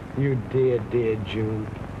 You dear, dear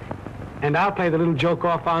June. And I'll play the little joke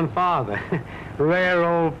off on Father. Rare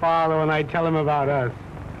old Father when I tell him about us.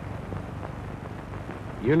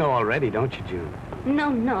 You know already, don't you, June?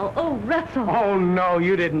 No. Oh, Russell. Oh, no,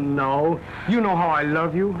 you didn't know. You know how I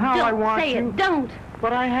love you, how I want you. Don't say it, don't.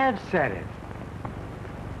 But I have said it.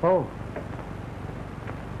 Oh.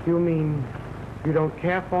 You mean you don't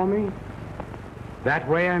care for me? That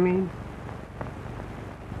way, I mean?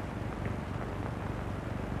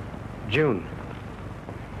 June.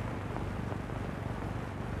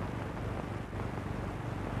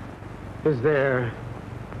 Is there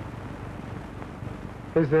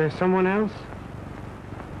someone else?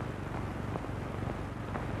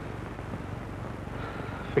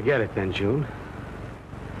 Forget it then, June.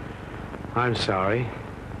 I'm sorry.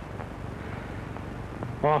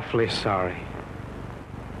 Awfully sorry.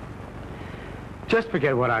 Just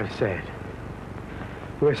forget what I've said.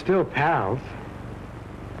 We're still pals.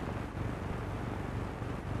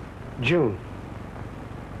 June,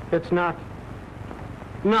 it's not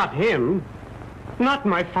him, not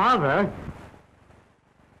my father.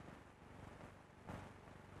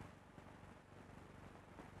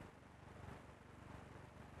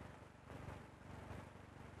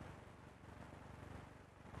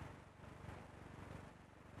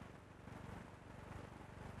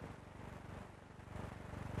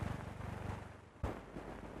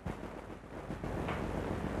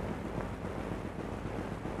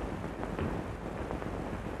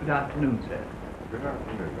 Good afternoon, sir. Good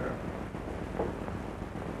afternoon, sir.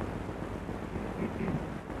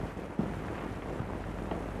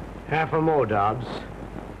 Half a more, Dobbs.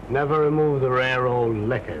 Never remove the rare old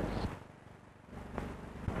liquors.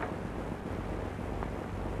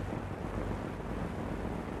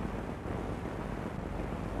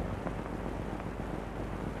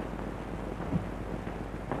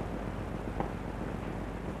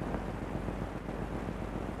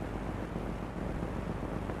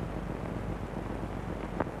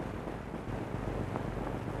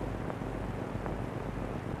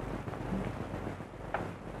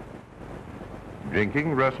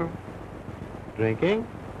 Drinking, Russell? Drinking?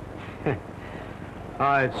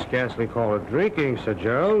 I'd scarcely call it drinking, Sir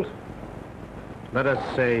Gerald. Let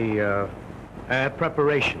us say,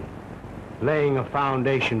 preparation. Laying a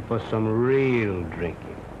foundation for some real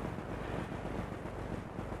drinking.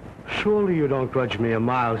 Surely you don't grudge me a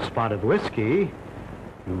mild spot of whiskey.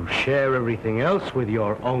 You share everything else with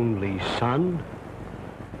your only son.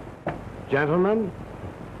 Gentlemen,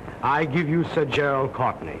 I give you Sir Gerald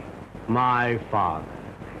Courtney, my father.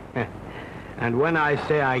 And when I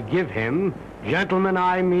say I give him, gentlemen,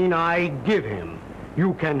 I mean I give him.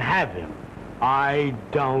 You can have him. I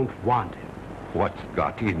don't want him. What's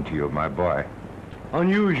got into you, my boy?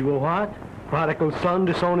 Unusual, what? Prodigal son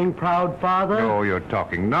disowning proud father? No, you're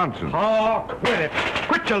talking nonsense. Oh, quit it.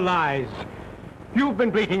 Quit your lies. You've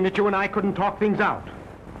been bleating that you and I couldn't talk things out.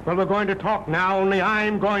 Well, we're going to talk now, only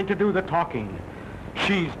I'm going to do the talking.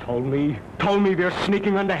 She's told me they're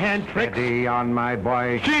sneaking underhand tricks. Steady on, my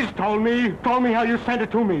boy. She's told me how you sent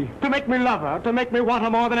it to me, to make me love her, to make me want her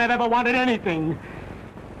more than I've ever wanted anything.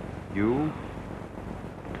 You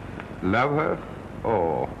love her?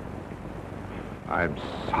 Oh, I'm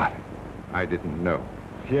sorry. I didn't know.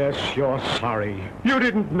 Yes, you're sorry. You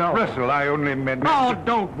didn't know. Russell, I only meant... Oh,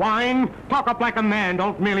 don't whine. Talk up like a man.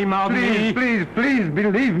 Don't merely mouth me. Please, believe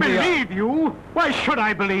me. Believe you? Why should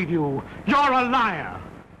I believe you? You're a liar.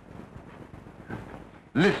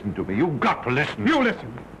 Listen to me. You've got to listen. You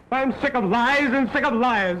listen. I'm sick of lies and sick of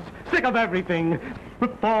liars. Sick of everything.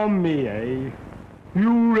 Reform me, eh?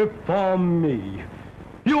 You reform me.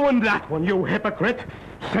 You and that one, you hypocrite.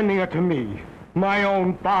 Sending her to me. My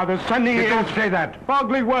own father sending her... Don't say that.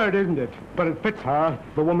 Ugly word, isn't it? But it fits her.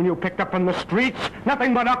 The woman you picked up from the streets.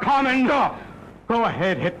 Nothing but a common... Stop. Go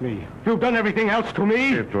ahead, hit me. You've done everything else to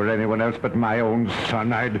me. If it were anyone else but my own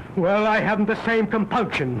son, I'd... Well, I haven't the same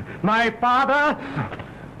compunction. My father...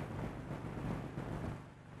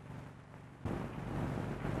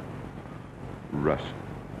 Russ.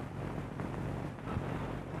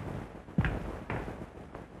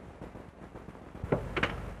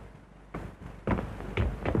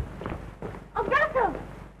 Oh, Russell!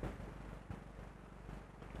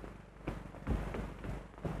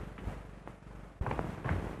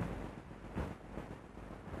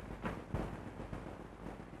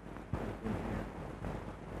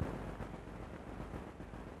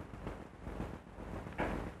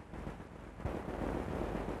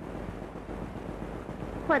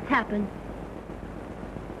 What's happened?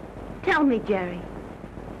 Tell me, Jerry.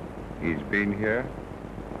 He's been here,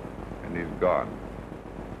 and he's gone.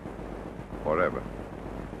 Forever.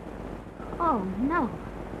 Oh, no.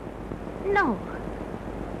 No.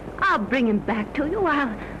 I'll bring him back to you.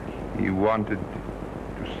 He wanted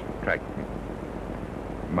to strike me.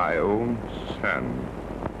 My own son.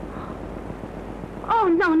 Oh,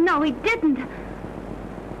 no, he didn't.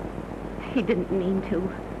 He didn't mean to.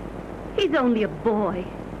 He's only a boy.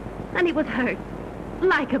 And he was hurt.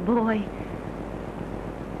 Like a boy.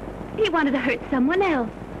 He wanted to hurt someone else.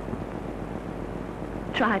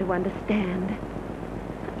 Try to understand.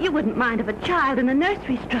 You wouldn't mind if a child in the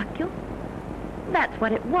nursery struck you. That's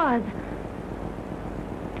what it was.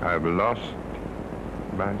 I've lost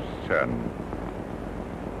my son.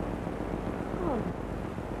 Oh.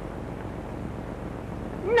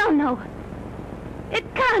 No.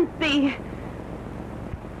 It can't be.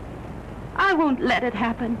 I won't let it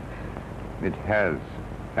happen. It has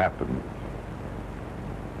happened.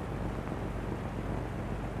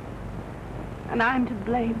 And I'm to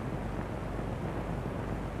blame.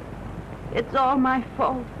 It's all my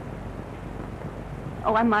fault.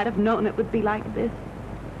 Oh, I might have known it would be like this.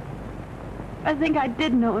 I think I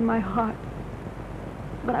did know in my heart.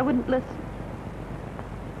 But I wouldn't listen.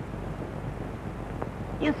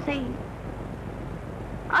 You see,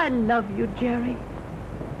 I love you, Jerry.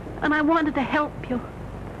 And I wanted to help you.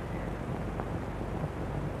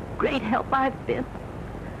 Great help I've been.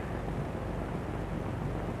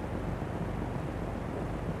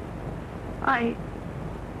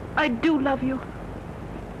 I do love you.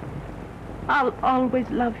 I'll always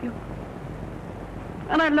love you.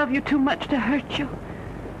 And I love you too much to hurt you.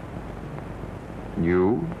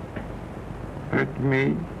 You hurt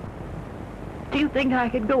me? Do you think I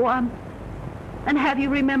could go on and have you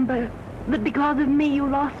remember that because of me you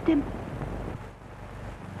lost him?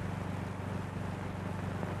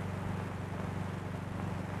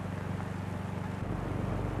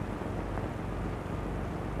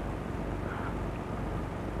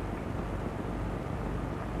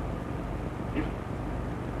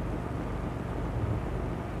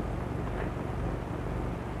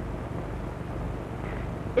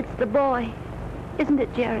 It's the boy, isn't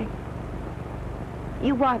it, Jerry?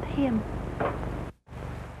 You want him.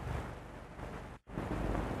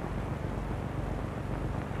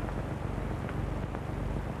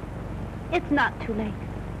 It's not too late.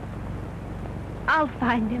 I'll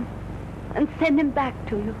find him and send him back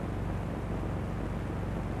to you.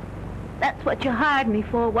 That's what you hired me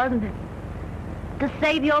for, wasn't it? To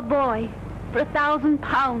save your boy for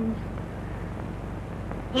 £1,000.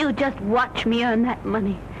 You just watch me earn that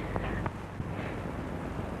money.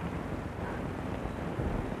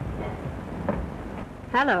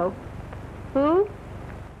 Hello. Who?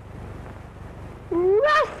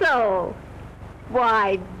 Russell!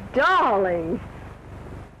 Why, darling.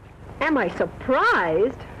 Am I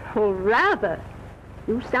surprised? Oh, rather.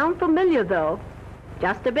 You sound familiar, though.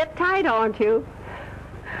 Just a bit tight, aren't you?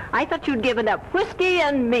 I thought you'd given up whiskey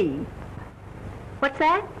and me. What's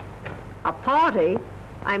that? A party?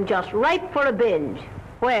 I'm just ripe for a binge.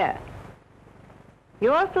 Where?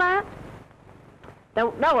 Your flat?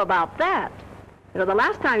 Don't know about that. You know, the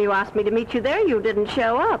last time you asked me to meet you there, you didn't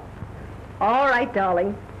show up. All right,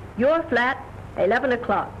 darling. Your flat, 11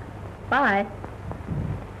 o'clock. Bye.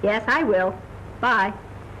 Yes, I will. Bye.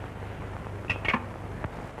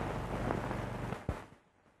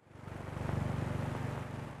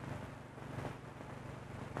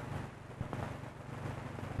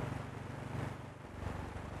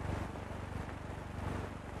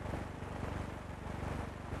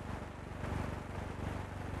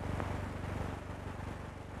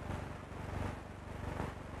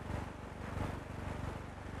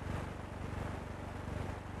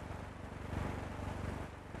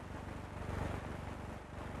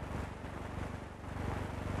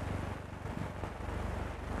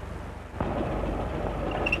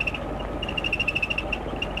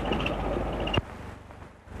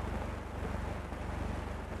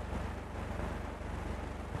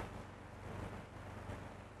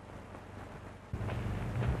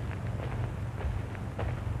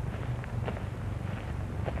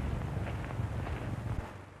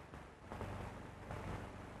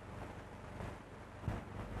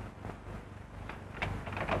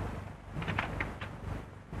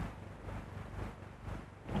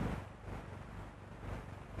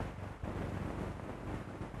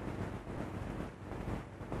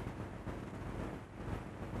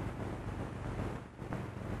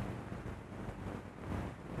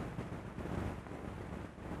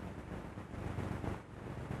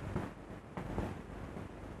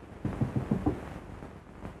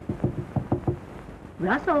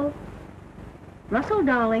 Russell. Russell,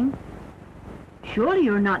 darling. Surely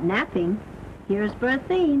you're not napping. Here's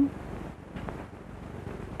Berthine.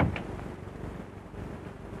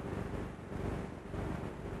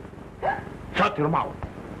 Shut your mouth.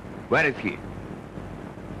 Where is he?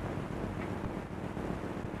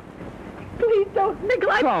 Please don't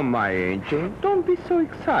neglect. Come, my angel. Don't be so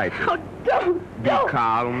excited. Oh, don't. Be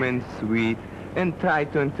calm and sweet and try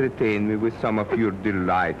to entertain me with some of your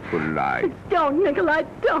delightful lies. Don't, Nikolai,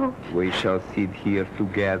 don't. We shall sit here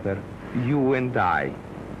together, you and I,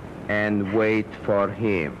 and wait for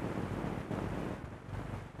him.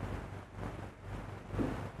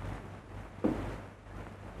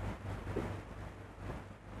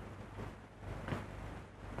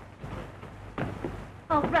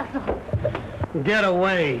 Oh, Russell. Get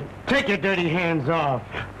away. Take your dirty hands off.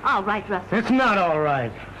 All right, Russell. It's not all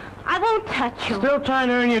right. I won't touch you. Still trying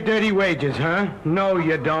to earn your dirty wages, huh? No,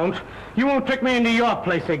 you don't. You won't trick me into your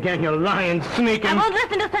place again, you lying, sneaking... I won't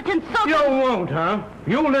listen to such insulting... You won't, huh?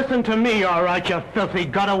 You listen to me, all right, you filthy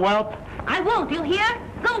gutter whelp. I won't, you hear?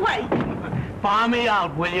 Go away. Farm me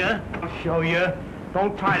out, will you? I'll show you.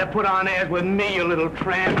 Don't try to put on airs with me, you little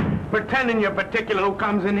tramp. Pretending you're particular who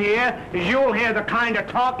comes in here, is you'll hear the kind of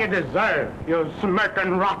talk you deserve, you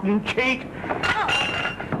smirking, rotten cheat.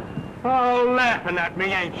 Oh, laughing at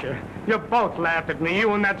me, ain't you? You both laughed at me,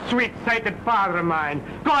 you and that sweet, sacred father of mine.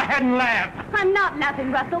 Go ahead and laugh. I'm not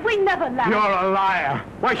laughing, Russell. We never laugh. You're a liar.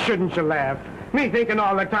 Why shouldn't you laugh? Me thinking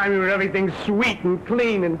all the time you were everything sweet and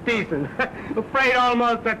clean and decent. Afraid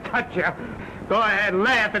almost to touch you. Go ahead,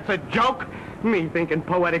 laugh. It's a joke. Me thinking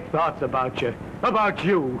poetic thoughts about you. About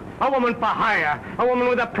you. A woman for hire. A woman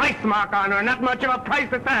with a price mark on her. Not much of a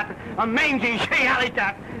price at that. A mangy, she-alley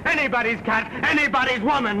cat. Anybody's cat. Anybody's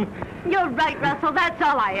woman. You're right, Russell. That's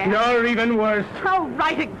all I am. You're even worse. Oh,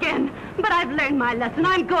 right again. But I've learned my lesson.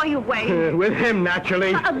 I'm going away. With him,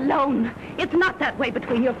 naturally. Alone. It's not that way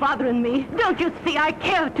between your father and me. Don't you see? I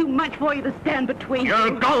care too much for you to stand between you.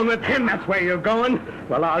 You're going with him. That's where you're going.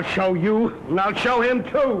 Well, I'll show you. And I'll show him,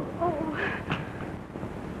 too. Oh.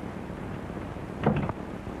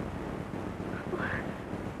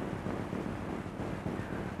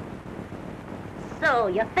 So,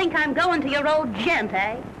 you think I'm going to your old gent,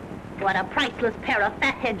 eh? What a priceless pair of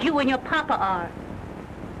fatheads you and your papa are.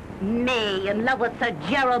 Me, in love with Sir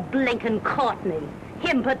Gerald Blinken Courtney.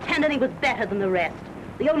 Him pretending he was better than the rest.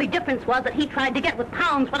 The only difference was that he tried to get with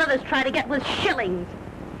pounds what others tried to get with shillings.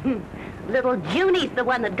 Little Junie's the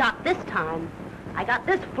one that got this time. I got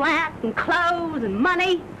this flat and clothes and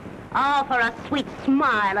money. All for a sweet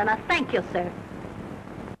smile and a thank you, sir.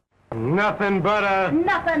 Nothing but a...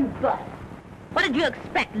 Nothing but. What did you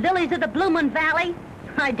expect, lilies of the bloomin' valley?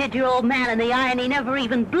 I did your old man in the eye and he never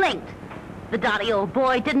even blinked. The dotty old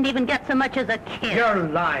boy didn't even get so much as a kiss. You're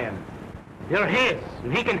lying. You're his,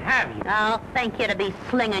 and he can have you. I'll thank you to be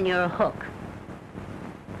slinging your hook.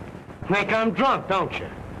 Think I'm drunk, don't you?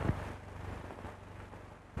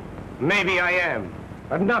 Maybe I am,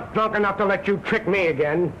 but not drunk enough to let you trick me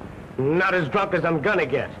again. Not as drunk as I'm gonna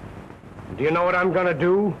get. Do you know what I'm gonna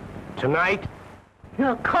do tonight?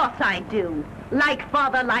 Of course I do. Like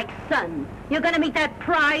father, like son. You're gonna meet that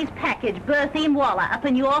prize package, Berthy and Waller, up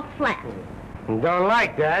in your flat. Don't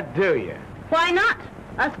like that, do you? Why not?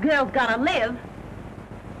 Us girls gotta live.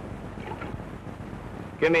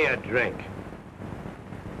 Give me a drink.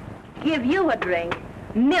 Give you a drink?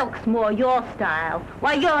 Milk's more your style.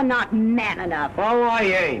 Why, you're not man enough. Oh, I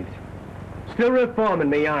ain't. Still reforming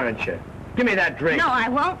me, aren't you? Give me that drink. No, I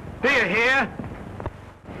won't. Do you hear?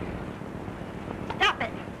 Stop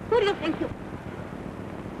it. Who do you think you...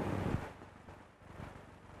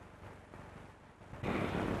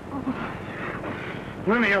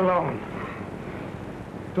 Leave me alone.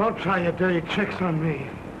 Don't try your dirty tricks on me.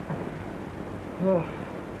 Oh.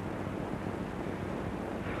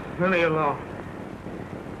 Leave me alone.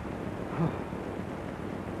 Oh.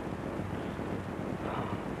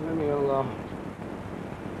 Leave me alone.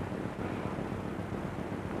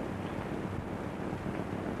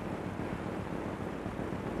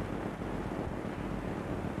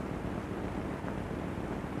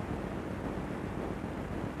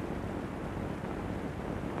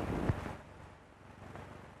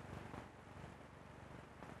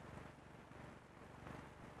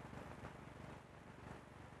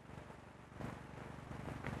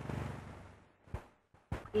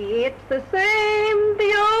 It's the same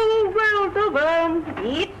the old world over.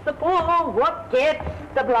 It's the poor what gets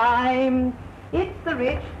the blame. It's the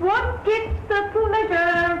rich what gets the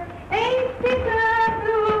pleasure. Ain't it a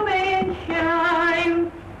bloomin'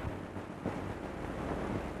 shame?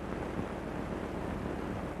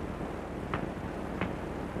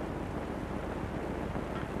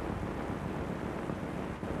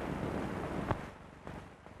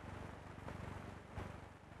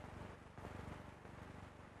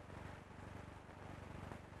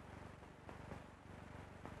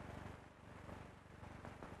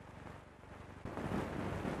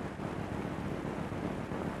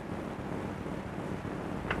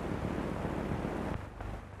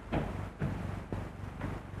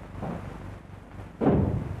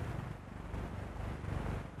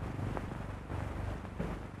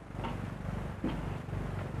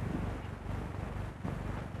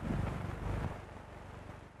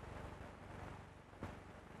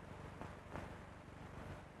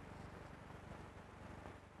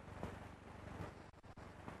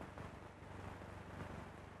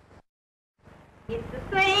 It's the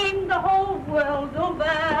same the whole world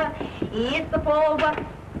over. It's the poor what...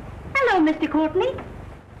 Hello, Mr. Courtney.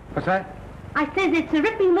 What's that? I says it's a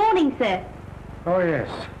ripping morning, sir. Oh, yes.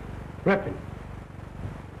 Ripping.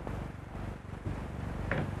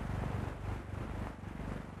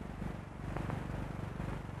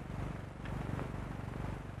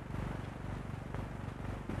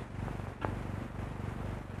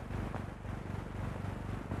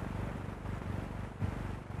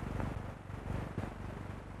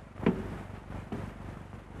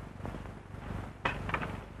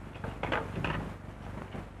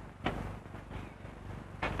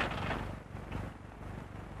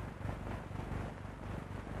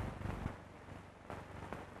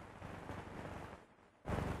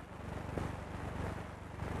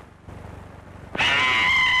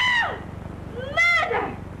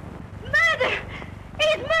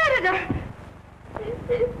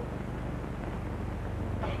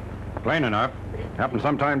 Plain enough. Happened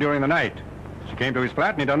sometime during the night. She came to his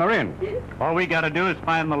flat and he done her in. All we gotta do is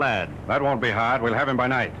find the lad. That won't be hard. We'll have him by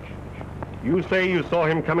night. You say you saw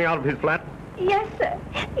him coming out of his flat? Yes, sir.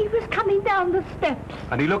 He was coming down the steps.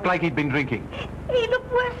 And he looked like he'd been drinking. He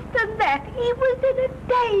looked worse than that. He was in a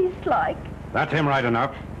daze like. That's him right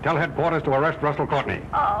enough. Tell headquarters to arrest Russell Courtney.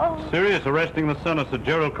 Oh. Serious arresting the son of Sir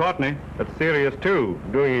Gerald Courtney. That's serious, too.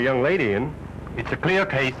 Doing a young lady in. It's a clear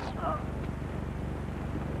case.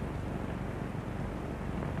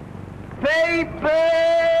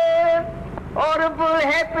 Paper! Horrible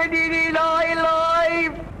happening in our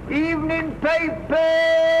life! Evening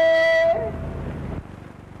paper!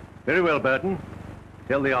 Very well, Burton.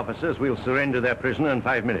 Tell the officers we'll surrender their prisoner in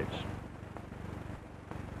 5 minutes.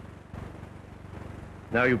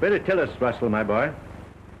 Now, you better tell us, Russell, my boy.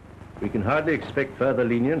 We can hardly expect further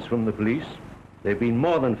lenience from the police. They've been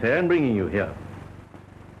more than fair in bringing you here.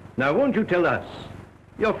 Now, won't you tell us,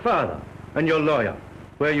 your father and your lawyer,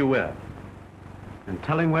 where you were? And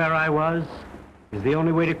telling where I was is the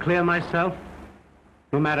only way to clear myself,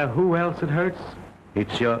 no matter who else it hurts.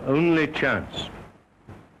 It's your only chance.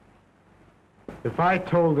 If I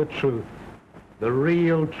told the truth, the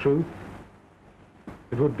real truth,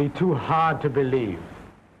 it would be too hard to believe.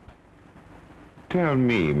 Tell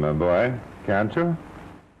me, my boy, can't you?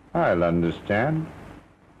 I'll understand.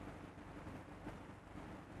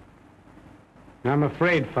 I'm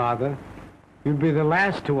afraid, Father, you'd be the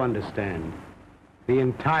last to understand the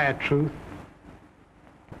entire truth.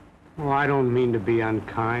 Oh, I don't mean to be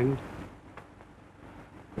unkind.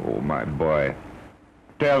 Oh, my boy,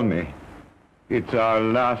 tell me. It's our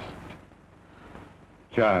last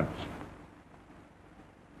chance.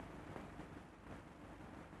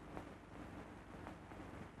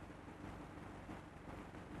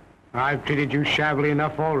 I've treated you shabbily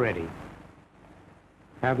enough already.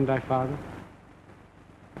 Haven't I, Father?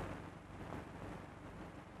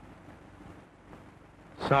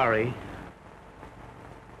 Sorry.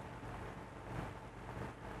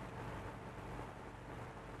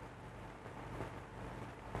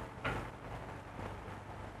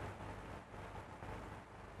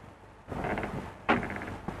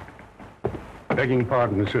 Begging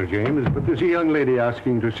pardon, Sir James, but there's a young lady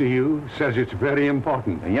asking to see you. Says it's very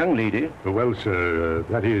important. A young lady? Well, sir,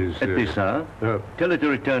 that is... At this hour? Tell her to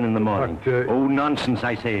return in the morning. But, Oh, nonsense,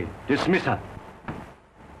 I say. Dismiss her.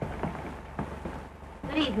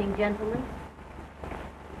 Good evening, gentlemen.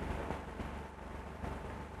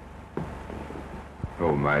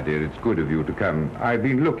 Oh, my dear, it's good of you to come. I've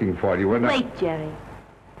been looking for you and Wait, Jerry.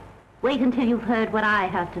 Wait until you've heard what I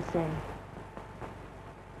have to say.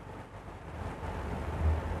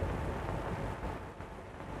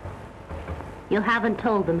 You haven't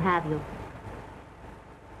told them, have you?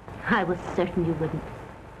 I was certain you wouldn't.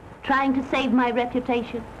 Trying to save my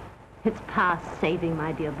reputation? It's past saving,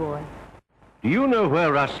 my dear boy. Do you know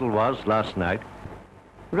where Russell was last night?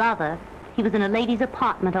 Rather, he was in a lady's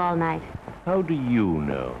apartment all night. How do you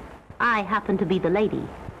know? I happen to be the lady.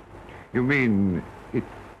 You mean it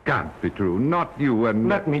can't be true? Not you and...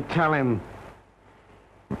 Let me tell him.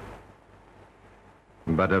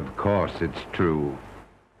 But of course it's true.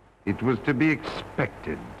 It was to be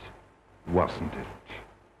expected, wasn't it?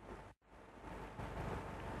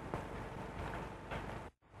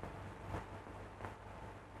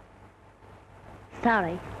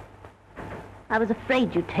 Sorry. I was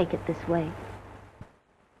afraid you'd take it this way.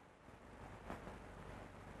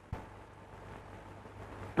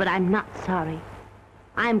 But I'm not sorry.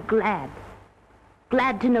 I'm glad.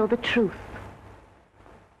 Glad to know the truth.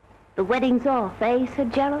 The wedding's off, eh, Sir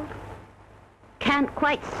Gerald? Can't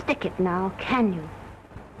quite stick it now, can you?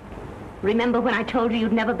 Remember when I told you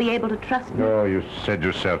you'd never be able to trust me? Oh, you said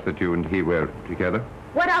yourself that you and he were together.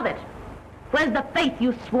 What of it? Where's the faith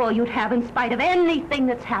you swore you'd have in spite of anything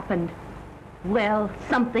that's happened? Well,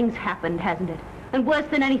 something's happened, hasn't it? And worse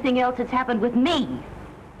than anything else, it's happened with me.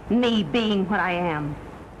 Me being what I am.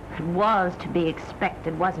 It was to be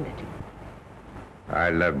expected, wasn't it? I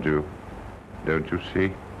loved you. Don't you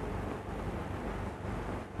see?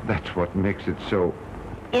 That's what makes it so...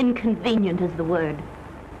 Inconvenient is the word.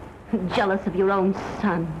 Jealous of your own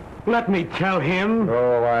son. Let me tell him.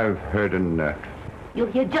 Oh, I've heard enough.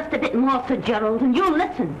 You'll hear just a bit more, Sir Gerald, and you'll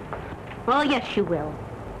listen. Oh, yes, you will.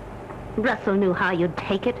 Russell knew how you'd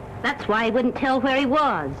take it. That's why he wouldn't tell where he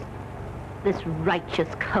was. This righteous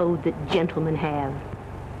code that gentlemen have.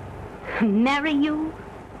 Marry you?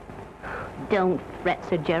 Don't fret,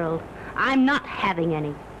 Sir Gerald. I'm not having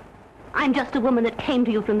any. I'm just a woman that came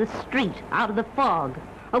to you from the street, out of the fog.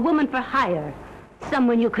 A woman for hire.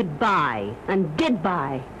 Someone you could buy, and did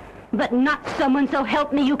buy. But not someone, so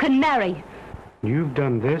help me, you can marry. You've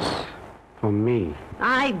done this for me.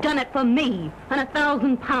 I've done it for me, and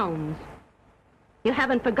 1,000 pounds. You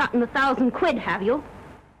haven't forgotten the 1,000 quid, have you?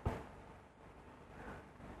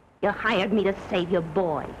 You hired me to save your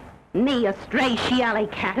boy. Me, a stray she-alley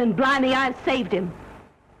cat, and blimey, I've saved him.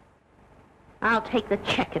 I'll take the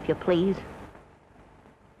check, if you please.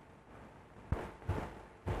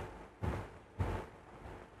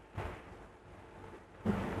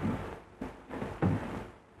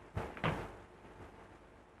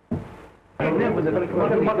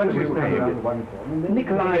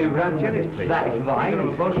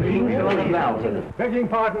 Begging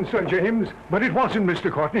pardon, Sir James, but it wasn't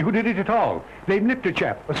Mr. Courtney who did it at all. They've nipped a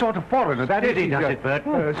chap, a sort of foreigner, that is. Does it,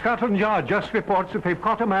 Burton? Scotland Yard just reports that they've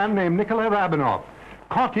caught a man named Nikolai Rabinoff.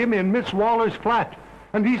 Caught him in Miss Waller's flat.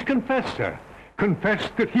 And he's confessed, sir.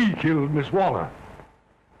 Confessed that he killed Miss Waller.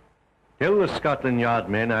 Tell the Scotland Yard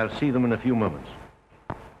men I'll see them in a few moments.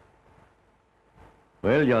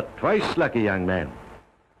 Well, you're twice lucky, young man.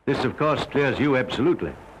 This, of course, clears you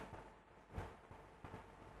absolutely.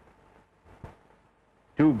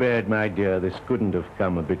 Too bad, my dear, this couldn't have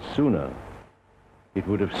come a bit sooner. It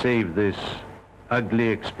would have saved this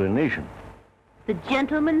ugly explanation. The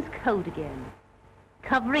gentleman's code again.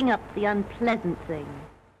 Covering up the unpleasant thing.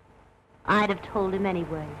 I'd have told him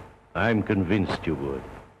anyway. I'm convinced you would.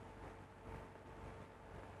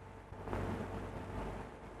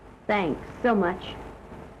 Thanks so much.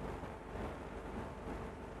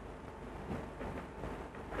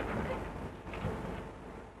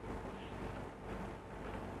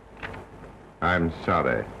 I'm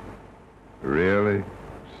sorry. Really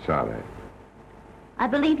sorry. I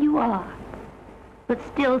believe you are, but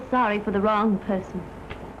still sorry for the wrong person.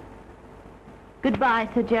 Goodbye,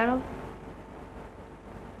 Sir Gerald.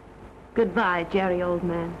 Goodbye, Jerry, old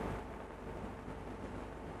man.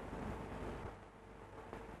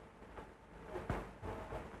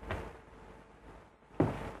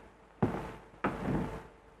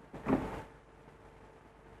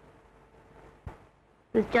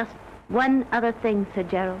 There's just one other thing, Sir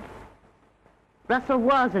Gerald. Russell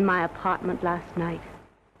was in my apartment last night.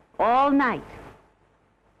 All night.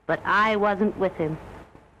 But I wasn't with him.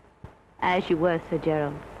 As you were, Sir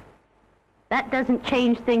Gerald. That doesn't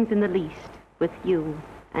change things in the least with you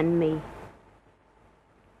and me.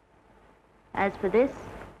 As for this,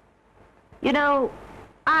 you know,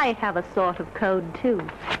 I have a sort of code, too.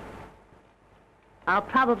 I'll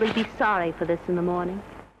probably be sorry for this in the morning.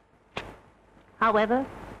 However,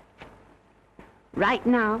 right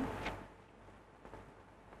now...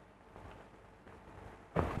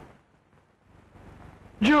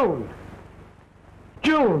 June!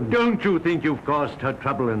 June! Don't you think you've caused her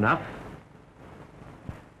trouble enough?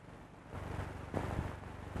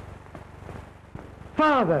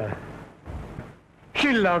 Father!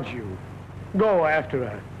 She loves you. Go after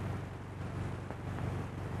her.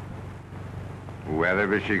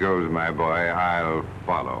 Wherever she goes, my boy, I'll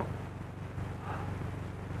follow.